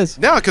listen to this.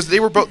 No, because they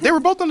were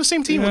both on the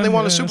same team when they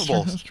won the Yeah, Super that's true,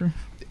 Bowl. That's true.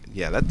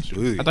 Yeah, that's.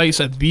 I thought you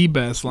said the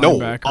best No,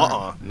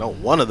 linebacker. no,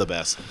 one of the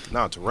best.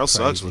 No, Terrell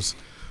Suggs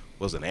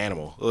was an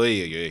animal.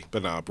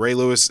 But no, Ray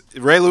Lewis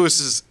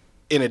is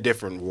in a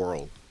different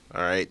world.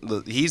 All right,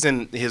 look, he's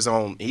in his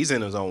own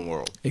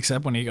world.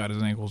 Except when he got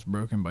his ankles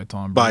broken by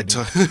Tom By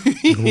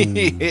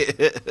Brady.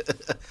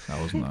 That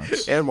was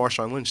nuts. and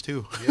Marshawn Lynch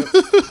too.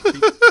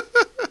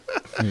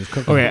 He was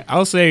cooking. Okay,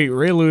 I'll say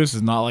Ray Lewis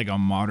is not like a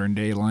modern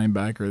day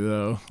linebacker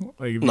though.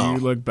 Like if No. you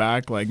look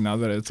back, like now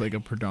that it's like a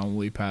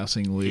predominantly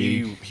passing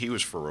league, He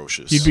was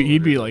ferocious.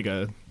 he'd be like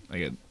a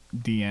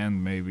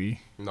DN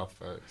maybe. No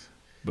facts.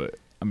 But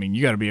I mean,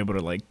 you got to be able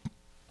to like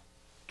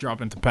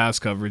drop into pass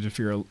coverage if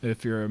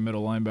you're a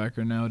middle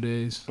linebacker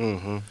nowadays.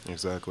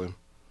 Exactly.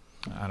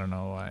 I don't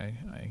know why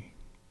I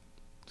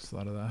just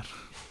thought of that.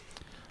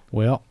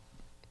 Well,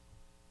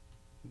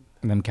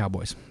 them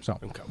Cowboys. So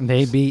Cowboys.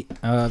 they beat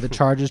the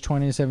Chargers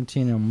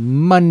 20-17 on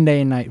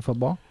Monday Night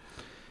Football,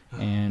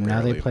 and now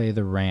they Rarely. play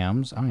the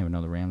Rams. I don't even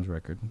know the Rams'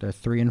 record. They're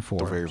 3-4.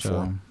 They're 3-4.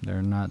 So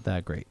they're not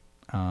that great.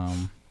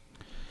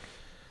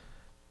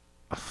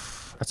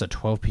 That's a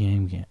 12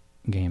 p.m.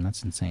 game.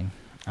 That's insane.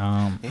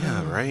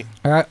 Yeah, right.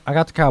 I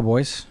got the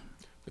Cowboys.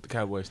 With the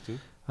Cowboys too.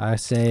 I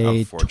say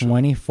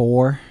Unfortunately.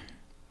 24-14.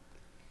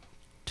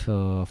 I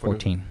was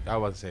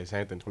about to say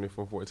same thing.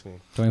 24-14.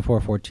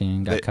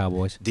 24-14. Got They-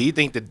 Cowboys. Do you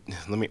think that?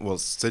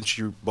 Since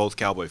you're both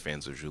Cowboy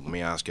fans, let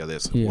me ask you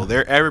this: Yeah. Will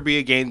there ever be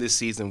a game this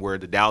season where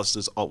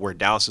Dallas's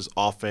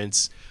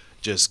offense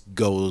just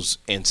goes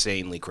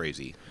insanely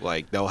crazy?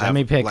 Like they'll Let have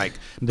me pick like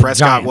the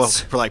Prescott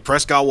Giants.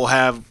 Prescott will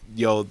have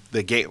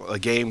a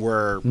game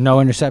where No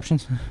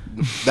interceptions.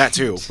 that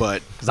too,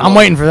 but 'Cause I'm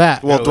waiting for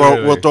that.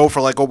 we'll throw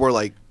for like over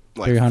like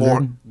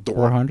 300?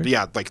 400?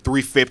 yeah, like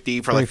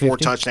 350 for like 4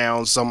 350?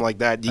 touchdowns, something like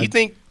that. Do you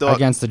think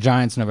Against the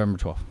Giants November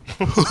 12th.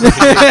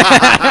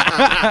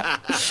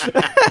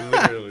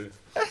 Literally.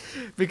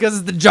 Because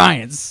it's the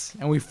Giants,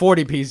 and we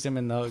 40-pieced them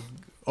in the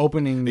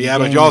opening Yeah,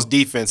 game. but y'all's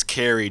defense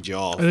carried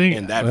y'all I think-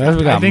 in that. Well,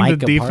 we I got think Micah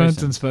the defense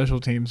Parsons. and special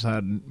teams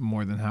had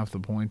more than half the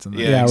points in that.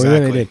 Yeah, Yeah, we really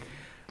exactly. did.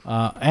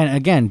 And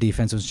again,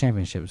 defense was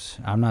championships.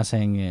 I'm not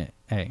saying it.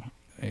 Hey,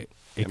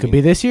 it could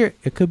be this year.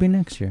 It could be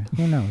next year.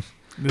 Who knows?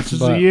 This is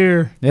But- the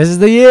year. This is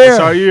the year. It's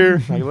our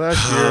year. Like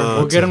last year.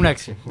 We'll get them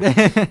next year.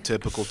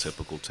 Typical.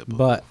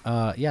 But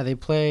yeah, they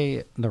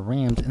play the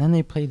Rams, and then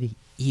they play the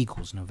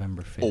Eagles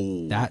November 5th.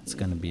 Oh. That's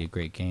gonna be a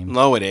great game.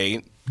 No, it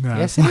ain't. Nah.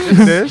 Yes,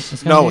 it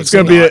is. No, It's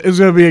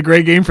gonna be a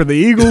great game for the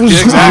Eagles.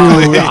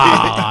 Exactly.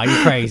 Ah,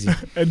 you crazy.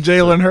 And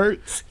Jalen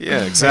Hurts.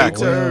 Yeah,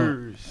 exactly.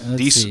 Well,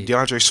 Let's see.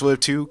 DeAndre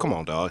Swift too. Come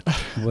on, dog.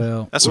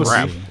 Well, That's a we'll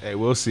wrap. see. Hey,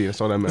 we'll see.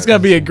 That's all that matters. It's got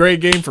to be a great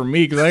game for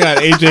me because I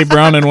got A.J.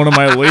 Brown in one of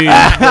my leagues.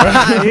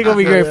 He's gonna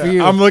be great for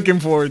you. I'm looking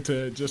forward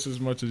to it just as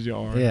much as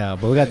y'all are. Yeah,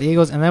 but we got the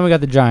Eagles, and then we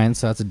got the Giants,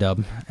 so that's a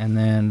dub. And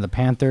then the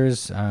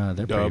Panthers, they're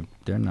Dub. pretty,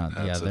 they're not.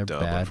 That's they're a dub,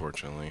 bad.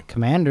 unfortunately.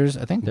 Commanders,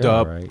 I think they're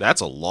Dub. all right.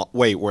 That's a lot.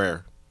 Wait,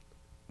 where?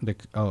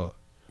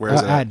 Where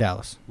is at that?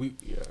 Dallas.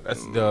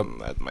 That's dub.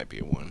 That might be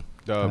a one.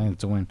 I Dub. think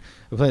it's a win.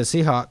 We play the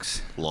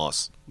Seahawks.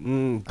 Loss.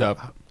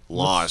 Dub.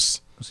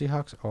 Loss.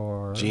 Seahawks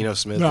are Geno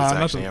Smith No, is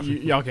not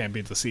actually y'all can't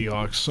beat the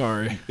Seahawks.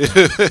 Sorry.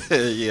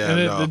 yeah, And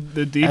no.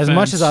 the defense, as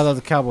much as I love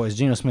the Cowboys,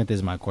 Geno Smith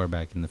is my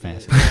quarterback in the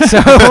fantasy.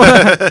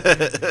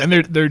 and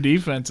their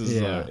defense is,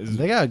 is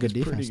they got a good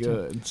defense. pretty too.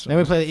 good. So. Then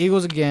we play the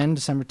Eagles again,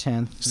 December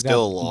 10th. We Still got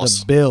a loss.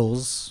 The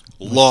Bills.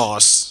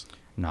 Loss.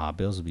 Nah,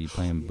 Bills will be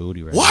playing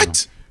booty right now.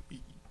 What?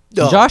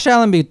 And Josh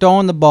Allen be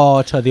throwing the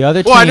ball to the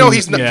other team. Well, I know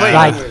he's not Yeah. playing.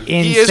 Like,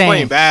 he is insane.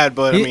 playing bad,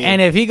 but I mean,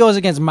 And if he goes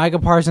against Micah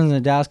Parsons and the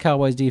Dallas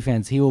Cowboys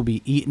defense, he will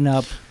be eaten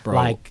up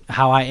like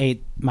how I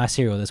ate my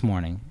cereal this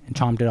morning and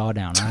chomped it all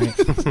down. All right,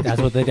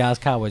 that's what the Dallas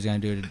Cowboys are going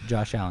to do to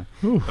Josh Allen,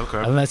 okay.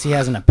 unless he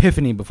has an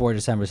epiphany before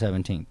December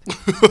 17th.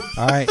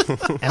 All right,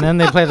 and then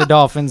they play the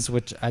Dolphins,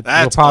 which we'll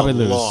That's probably a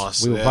lose.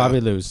 loss, We will yeah.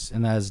 probably lose,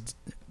 and that's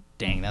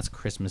that's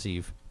Christmas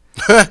Eve.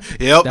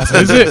 Yep. That's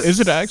Is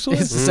it actually?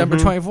 It's December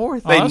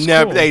 24th. that's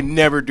cool. They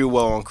never do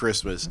well on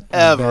Christmas But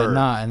ever.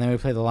 not. And then we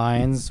play the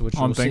Lions, which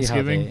On we'll see how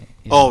Thanksgiving? they.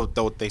 Yeah. Oh,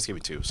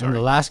 Thanksgiving too. And Sorry. the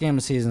last game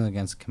of the season is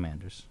against the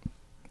Commanders.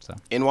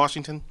 In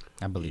Washington.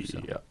 I believe so.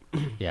 Yeah.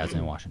 Yeah, it's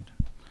in Washington.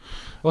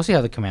 We'll see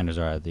how the Commanders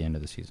are at the end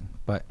of the season.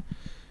 But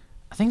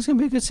I think it's going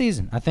to be a good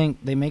season. I think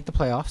they make the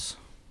playoffs,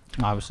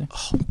 obviously.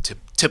 Oh,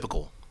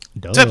 typical.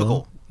 Duh.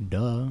 Typical.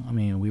 Duh. I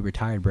mean, we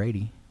retired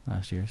Brady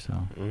last year,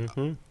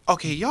 so.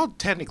 Okay, y'all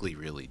technically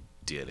really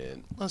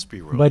didn't. Let's be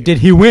real. But here. did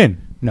he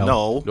win? No.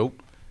 No.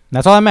 Nope.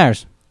 That's all that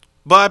matters.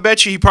 But I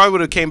bet you he probably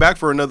would have came back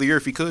for another year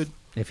if he could.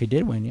 If he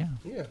did win, yeah.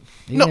 Yeah.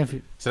 No. If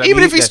he, So that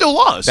Even means if he that- still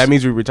lost. That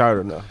means we retired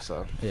him now.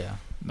 So yeah.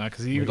 No,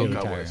 because he We did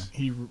retire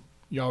him.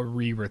 y'all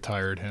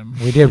re-retired him.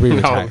 We did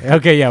re-retire.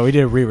 Okay, yeah, we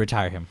did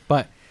re-retire him.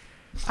 But,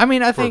 I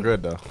mean, I for think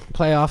good though.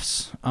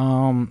 playoffs,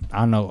 I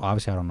don't know.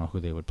 Obviously, I don't know who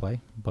they would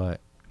play, but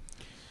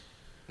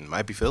It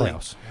might be Philly.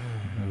 playoffs.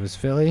 If it was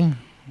Philly,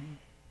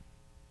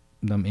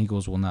 them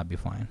Eagles will not be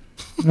flying.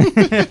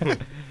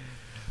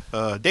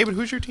 David,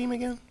 who's your team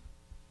again?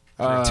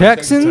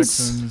 Texans?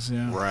 Texans,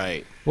 yeah.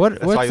 Right.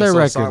 What's why their you're so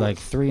record? silent. Like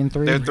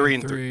 3-3? They're 3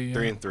 and 3. Three, yeah.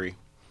 3 and 3.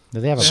 Do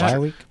they have a Yeah. bye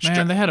week?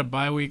 Man, they had a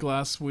bye week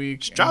last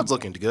week. Stroud's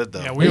looking good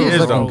though. Yeah, He we is were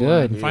looking rolling.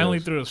 good. He Finally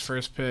is. threw his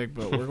first pick,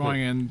 but we're going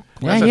in.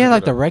 Yeah, such he a had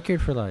like good the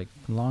record for like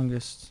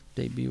longest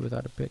debut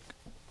without a pick.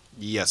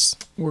 Yes.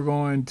 We're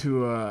going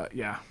to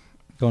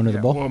Going to the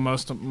bowl. Well,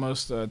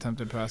 most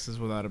attempted passes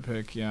without a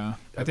pick. Yeah,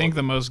 I think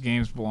the most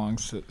games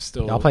belongs to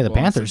still. Y'all play the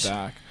belongs to Panthers.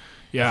 Dak.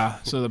 Yeah,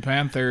 so the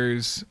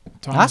Panthers.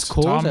 That's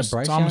cool. Is that Thomas,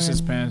 Bryce Thomas Young is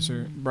and-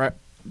 Panther.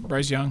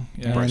 Bryce Young.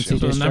 Yeah. And So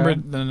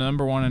CJ the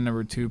number 1 and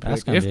number 2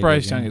 That's pick. gonna If be a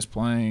Bryce good Young game. is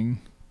playing,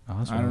 Oh,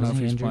 that's I right. don't know if Wasn't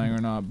he he's injured? playing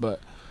or not,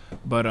 but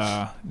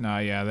no,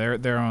 yeah,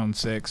 they're on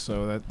 6,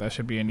 so that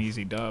should be an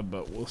easy dub.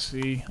 But we'll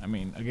see. I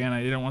mean, again,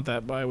 I didn't want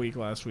that bye week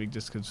last week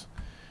just because,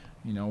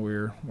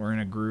 we're in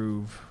a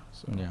groove.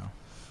 So Yeah.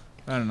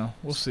 I don't know.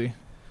 We'll see.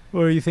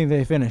 Where do you think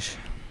they finish?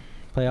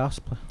 Playoffs?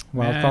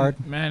 Wild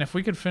card? Man, if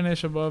we could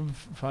finish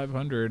above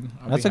 500,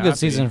 That's a good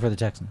season for the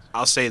Texans.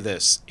 I'll say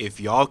this: if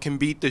y'all can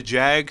beat the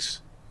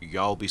Jags,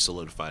 y'all will be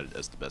solidified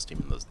as the best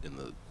team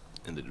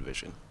in the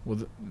division. Well,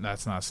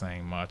 that's not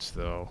saying much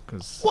though,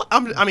 because Well,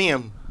 I'm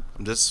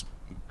just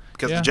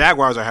because Yeah. the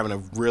Jaguars are having a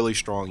really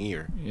strong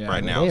year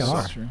right now. they so-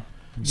 are.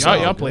 So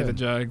Y'all play the good.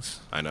 Jags.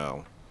 I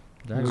know.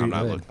 Jags I'm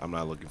are not. good. I'm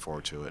not looking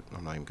forward to it.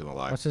 I'm not even gonna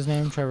lie. What's his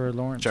name? Trevor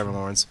Lawrence. Trevor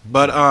Lawrence.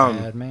 But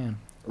Bad man.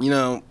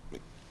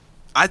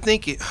 I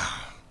think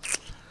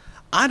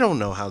I don't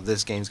know how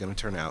this game's going to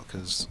turn out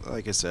because,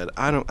 like I said,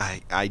 I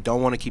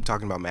don't want to keep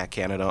talking about Matt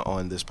Canada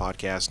on this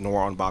podcast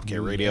nor on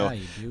Bobcat Radio Yeah,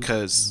 you do.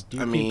 because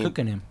You keep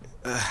cooking him.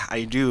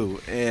 I do,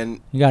 and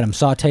You got him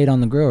sautéed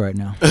on the grill right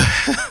now.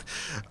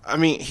 I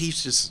mean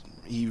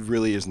he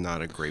really is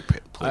not a great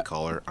play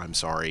caller. I'm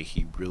sorry,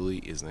 he really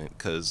isn't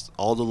because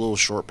all the little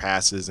short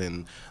passes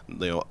and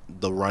the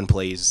run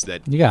plays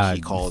that You gotta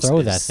he calls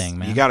throw that thing,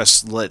 man. You got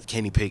to let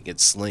Kenny Pickett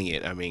sling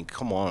it. I mean,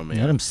 come on, man.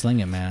 Let him sling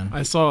it, man.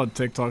 I saw a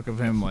TikTok of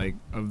him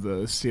of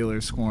the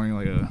Steelers scoring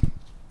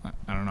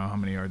I don't know how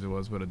many yards it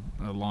was, but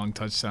a long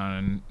touchdown,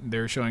 and they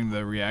were showing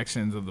the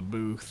reactions of the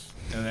booth,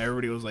 and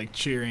everybody was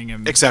cheering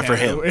him Except for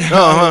him.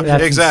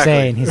 That's Exactly.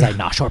 insane. He's like,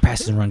 nah, short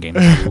passes and run game.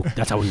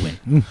 That's how we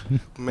win.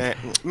 Man,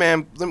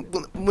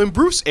 when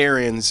Bruce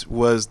Arians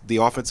was the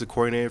offensive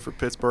coordinator for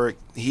Pittsburgh,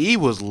 he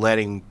was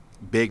letting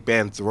Big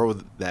Ben throw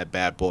that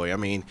bad boy.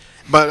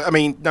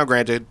 Now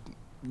granted,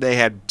 they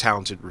had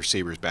talented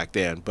receivers back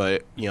then,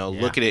 but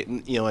look at it.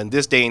 In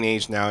this day and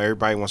age now,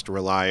 everybody wants to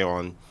rely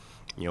on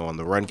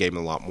the run game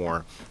a lot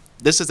more.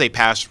 This is a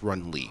pass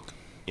run league.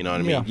 You know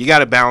what I mean? Yeah. You got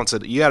to balance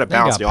it. You got to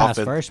balance the pass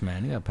offense first,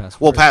 man. You got to pass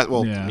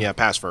first.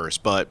 Pass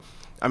first, but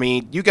I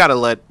mean, you got to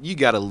let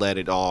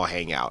it all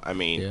hang out. I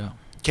mean, Yeah.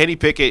 Kenny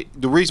Pickett,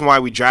 the reason why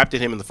we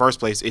drafted him in the first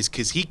place is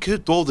because he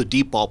could throw the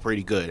deep ball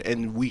pretty good,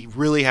 and we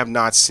really have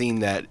not seen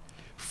that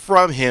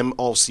from him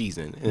all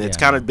season. And it's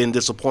kind of been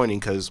disappointing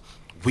because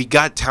we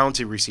got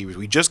talented receivers.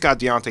 We just got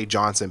Deontay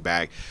Johnson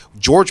back.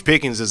 George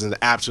Pickens is an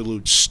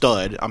absolute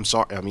stud. I'm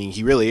sorry. I mean,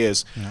 he really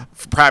is. Yeah.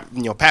 Pat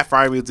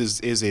Freiermuth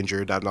is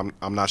injured. I'm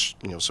not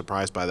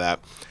surprised by that.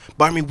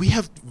 But, I mean, we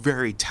have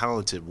very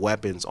talented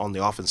weapons on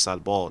the offense side of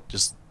the ball.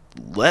 Just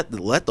let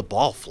the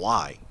ball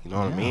fly. You know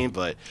what I mean?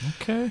 But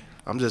okay.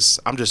 I'm just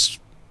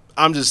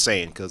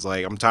saying because,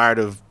 like, I'm tired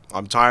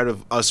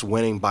of us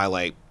winning by,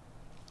 like,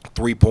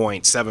 3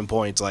 points, 7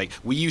 points. Like,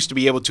 we used to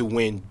be able to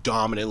win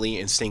dominantly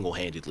and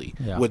single-handedly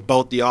with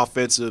both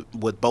offense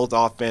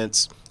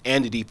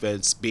and the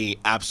defense being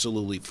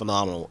absolutely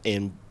phenomenal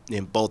in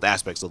both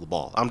aspects of the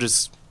ball. I'm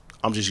just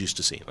used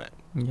to seeing that.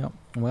 Yep.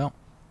 Well,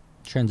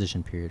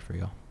 transition period for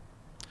y'all.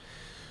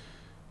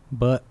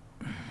 But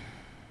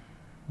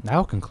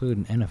that'll conclude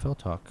an NFL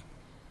talk,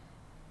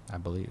 I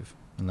believe,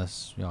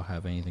 unless y'all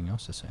have anything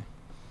else to say.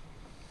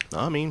 No,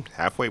 I mean,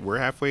 we're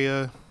halfway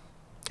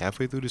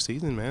through the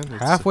season, man.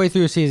 Halfway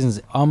through the season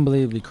is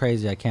unbelievably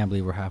crazy. I can't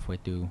believe we're halfway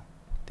through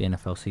the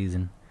NFL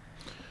season.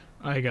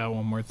 I got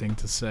one more thing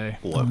to say.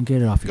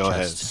 Get it off your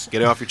chest. Go ahead.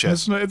 Get it off your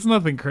chest. It's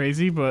nothing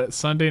crazy, but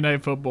Sunday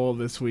Night Football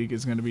this week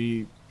is going to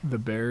be the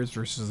Bears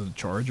versus the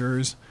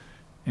Chargers.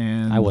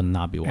 And I will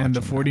not be watching. And the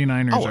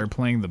 49ers are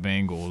playing the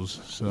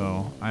Bengals.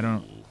 So I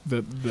don't.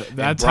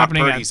 That's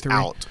happening Purdy's at 3.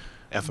 Out.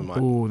 FMI.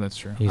 Oh, that's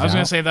true. He's I was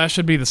going out? to say that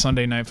should be the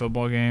Sunday Night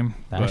Football game.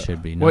 That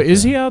should be. Wait,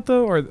 is he out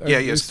though, or Yeah,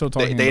 are we still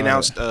talking? They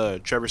about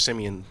announced Trevor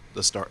Siemian,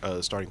 the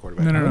starting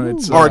quarterback. No,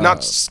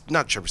 it's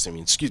not Trevor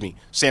Siemian. Excuse me,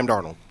 Sam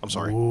Darnold. I'm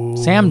sorry. Ooh.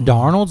 Sam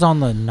Darnold's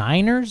on the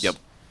Niners? Yep.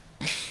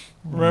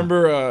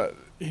 Remember,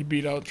 he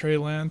beat out Trey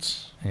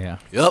Lance. Yeah.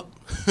 Yep.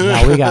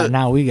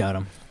 Now we got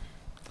him.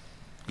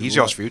 He's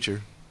y'all's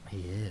future. He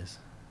is.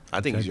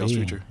 I think he's y'all's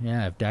future.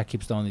 Yeah, if Dak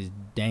keeps throwing these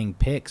dang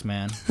picks,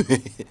 man.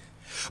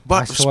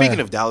 But speaking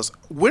of Dallas,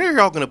 when are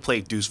y'all going to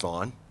play Deuce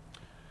Vaughn?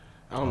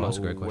 I don't know that's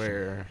a great question.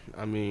 where.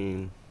 I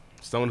mean,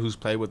 someone who's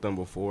played with them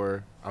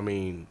before. I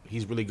mean,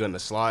 he's really good in the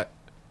slot,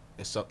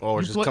 and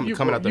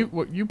coming out there.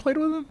 You played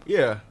with him?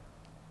 Yeah.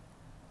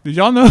 Did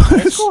y'all know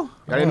this?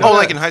 I didn't know Oh, that.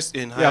 like in high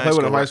school. Yeah, I played with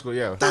him in high school.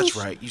 Yeah. That's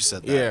right. You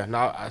said that. Yeah.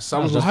 Now, I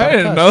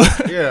didn't know.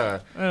 Yeah.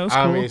 That's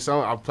I cool. mean,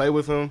 I played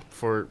with him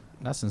for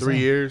That's 3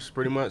 years,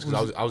 pretty much,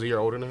 because I was a year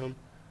older than him.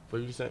 What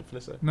were you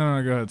finna say?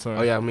 No, go ahead. Sorry.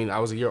 Oh yeah, I mean, I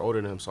was a year older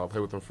than him, so I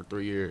played with him for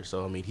 3 years.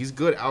 So I mean, he's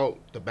good out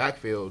the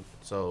backfield.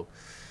 So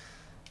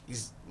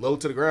he's low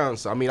to the ground.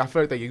 So I mean, I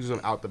feel like they use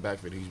him out the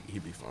backfield,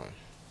 he'd be fine.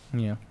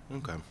 Yeah.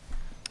 Okay.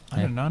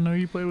 I did not know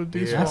you played with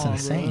Deuce. That's Vaughn,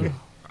 insane. bro.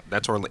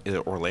 That's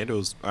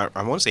Orlando's. I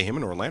want to say him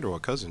and Orlando are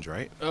cousins,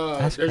 right?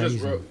 That's they're crazy.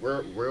 just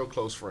real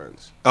close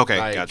friends. Okay,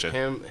 like, gotcha.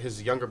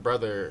 His younger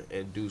brother,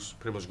 and Deuce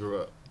pretty much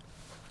grew up.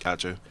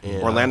 Gotcha.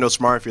 Yeah. Orlando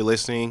Smart, if you're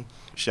listening,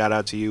 shout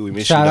out to you. We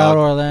miss Shout you, out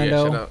dog.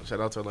 Orlando. Yeah,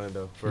 shout out to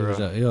Orlando.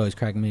 He always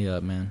cracking me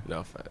up, man.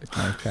 No facts.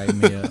 Always cracking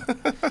me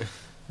up.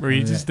 Where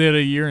he just did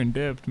a year and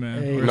dipped,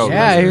 man. Hey, No,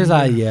 yeah, no. he was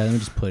like, let me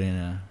just put in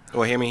a.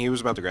 Well, I mean, he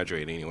was about to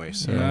graduate anyway.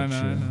 So. Yeah, I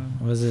true.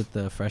 know. Was it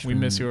the freshman? We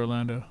miss you,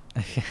 Orlando.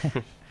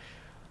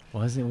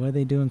 Was it? What did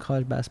they do in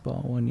college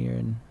basketball 1 year?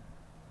 And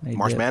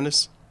March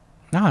Madness?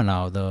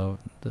 No,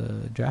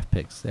 the draft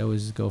picks. They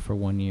always go for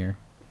 1 year.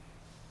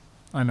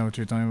 I know what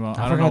you're talking about.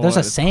 I I don't forgot. know There's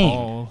what a it's saying.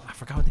 called. I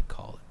forgot what they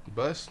call it.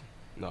 Bus?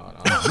 No.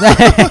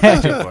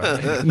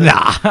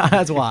 Nah,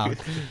 that's wild.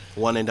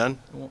 One and done?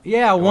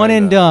 Yeah, one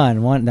and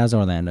done. That's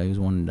Orlando. He was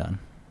one and done.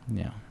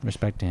 Yeah,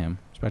 respect to him.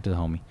 Respect to the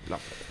homie. No.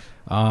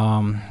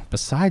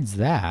 Besides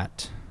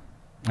that,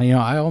 I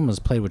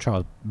almost played with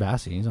Charles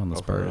Bassey. He's on the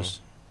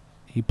Spurs.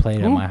 He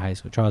played at my high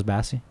school. Charles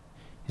Bassey.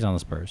 He's on the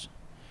Spurs.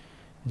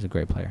 He's a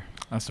great player.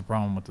 That's the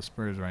problem with the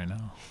Spurs right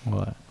now.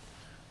 What?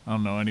 I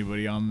don't know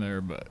anybody on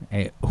there, but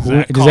Hey,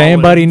 Zach does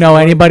anybody know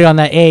Collins, anybody on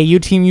that AAU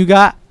team you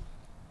got?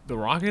 the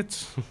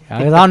Rockets.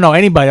 I don't know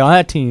anybody on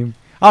that team.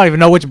 I don't even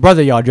know which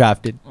brother y'all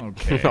drafted.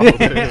 Okay.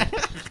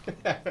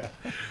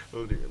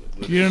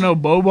 You don't know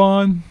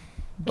Boban?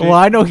 Well,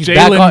 I know he's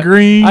back Jalen on,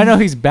 Green. I know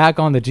he's back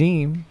on the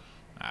team.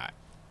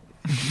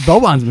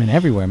 Boban's been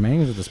everywhere, man. He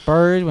was with the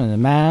Spurs, went to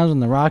the Mavs,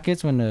 went to the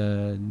Rockets, went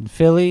to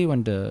Philly,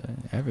 went to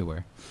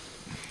everywhere.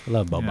 I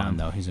love Boban,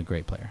 though. He's a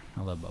great player.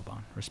 I love Boban.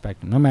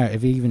 Respect him. No matter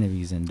even if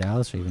he's in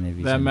Dallas or even if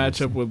he's That in matchup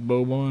Houston. with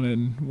Boban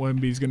and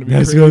Wemby's gonna be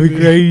That's crazy. gonna be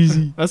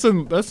crazy.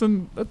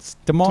 That's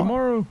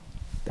tomorrow.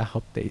 I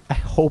hope they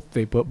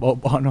put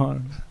Boban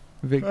on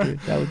Victor.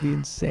 That would be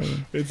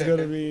insane. It's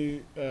gonna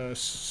be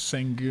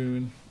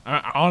Sengun.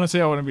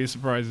 Honestly, I wouldn't be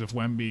surprised if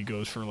Wemby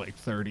goes for like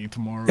 30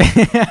 tomorrow.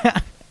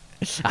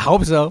 I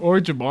hope so. Or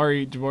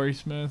Jabari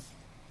Smith.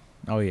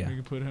 Oh yeah, We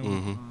could put him. Mhm. I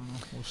don't know.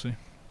 We'll see.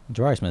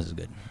 Jabari Smith is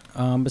good.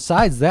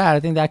 Besides that, I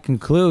think that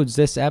concludes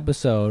this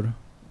episode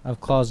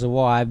of Claws of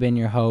War. I've been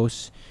your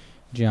host,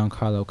 Gian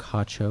Carlo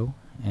Cacho,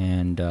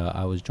 and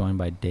I was joined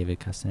by David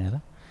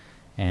Castaneda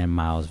and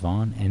Myles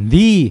Vaughn and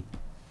the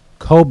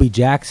Koby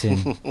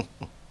Jackson.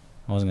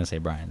 I wasn't gonna say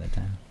Brian that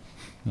time.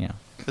 Yeah.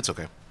 It's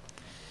okay.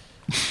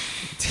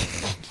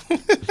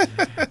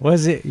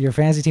 Was it your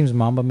fantasy team's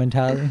Mamba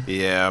mentality?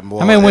 Yeah.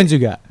 How many wins you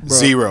got?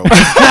 0.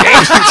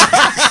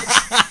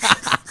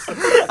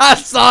 I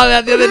saw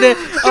that the other day.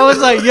 I was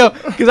like, yo,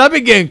 because I've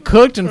been getting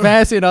cooked in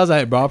fantasy, and I was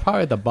like, bro, I'm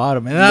probably at the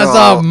bottom. And then I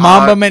saw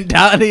Mamba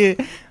mentality.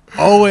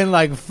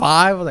 0-5.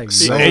 I was like,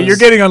 Hey, you're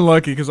getting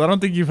unlucky because I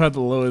don't think you've had the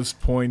lowest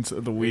points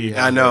of the week.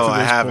 I know to I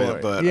this haven't,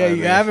 point. but yeah,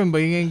 you haven't, but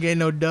you ain't getting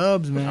no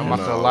dubs, man. I'm not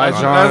No, gonna lie, I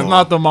know. John. That's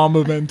not the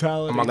Mamba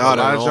mentality. I'm not Not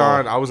gonna at lie, all.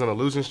 John. I was on a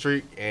losing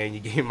streak, and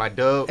you gave my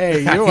dub.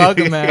 Hey, you're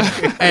welcome, man.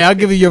 Hey, I'll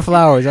give you your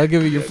flowers. I'll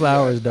give you your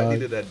flowers, I dog.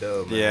 needed that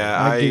dub. Man. Yeah,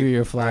 I'll give you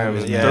your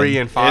flowers. Yeah. 3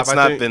 and 5, It's I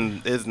not think.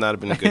 been. It's not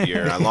been a good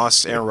year. I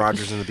lost Aaron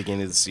Rodgers in the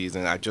beginning of the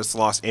season. I just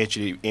lost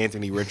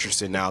Anthony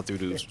Richardson now through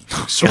the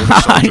shoulder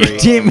God, your surgery.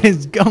 team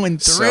is going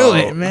through So,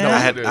 it, man. I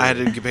had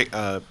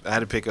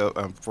to pick up.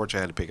 Unfortunately,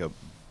 I had to pick up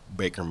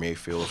Baker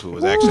Mayfield, who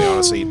was actually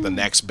honestly the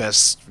next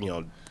best,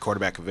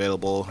 quarterback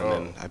available, and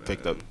then I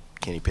picked up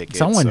Kenny Pickett.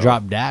 Someone so.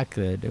 dropped Dak.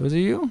 Was it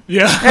you?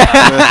 Yeah.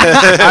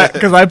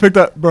 Because I picked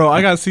up, bro,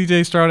 I got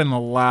CJ Stroud in the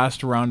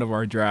last round of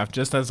our draft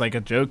just as like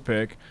a joke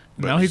pick.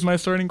 Now he's my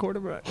starting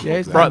quarterback. Yeah,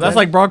 he's Bro, that's playing-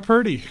 like Brock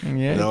Purdy.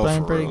 Yeah, he's No,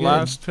 playing for pretty real. good.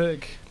 Last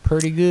pick.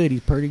 Pretty good. He's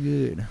pretty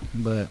good.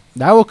 But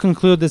that will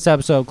conclude this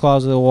episode of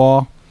Claws of the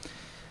Wall.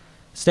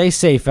 Stay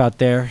safe out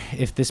there.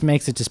 If this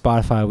makes it to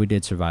Spotify, we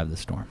did survive the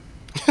storm.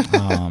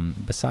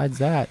 Besides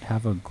that,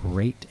 have a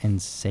great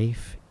and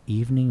safe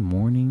evening,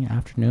 morning,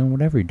 afternoon,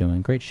 whatever you're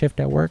doing. Great shift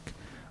at work.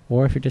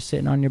 Or if you're just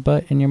sitting on your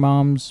butt in your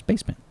mom's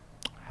basement.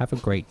 Have a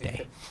great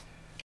day.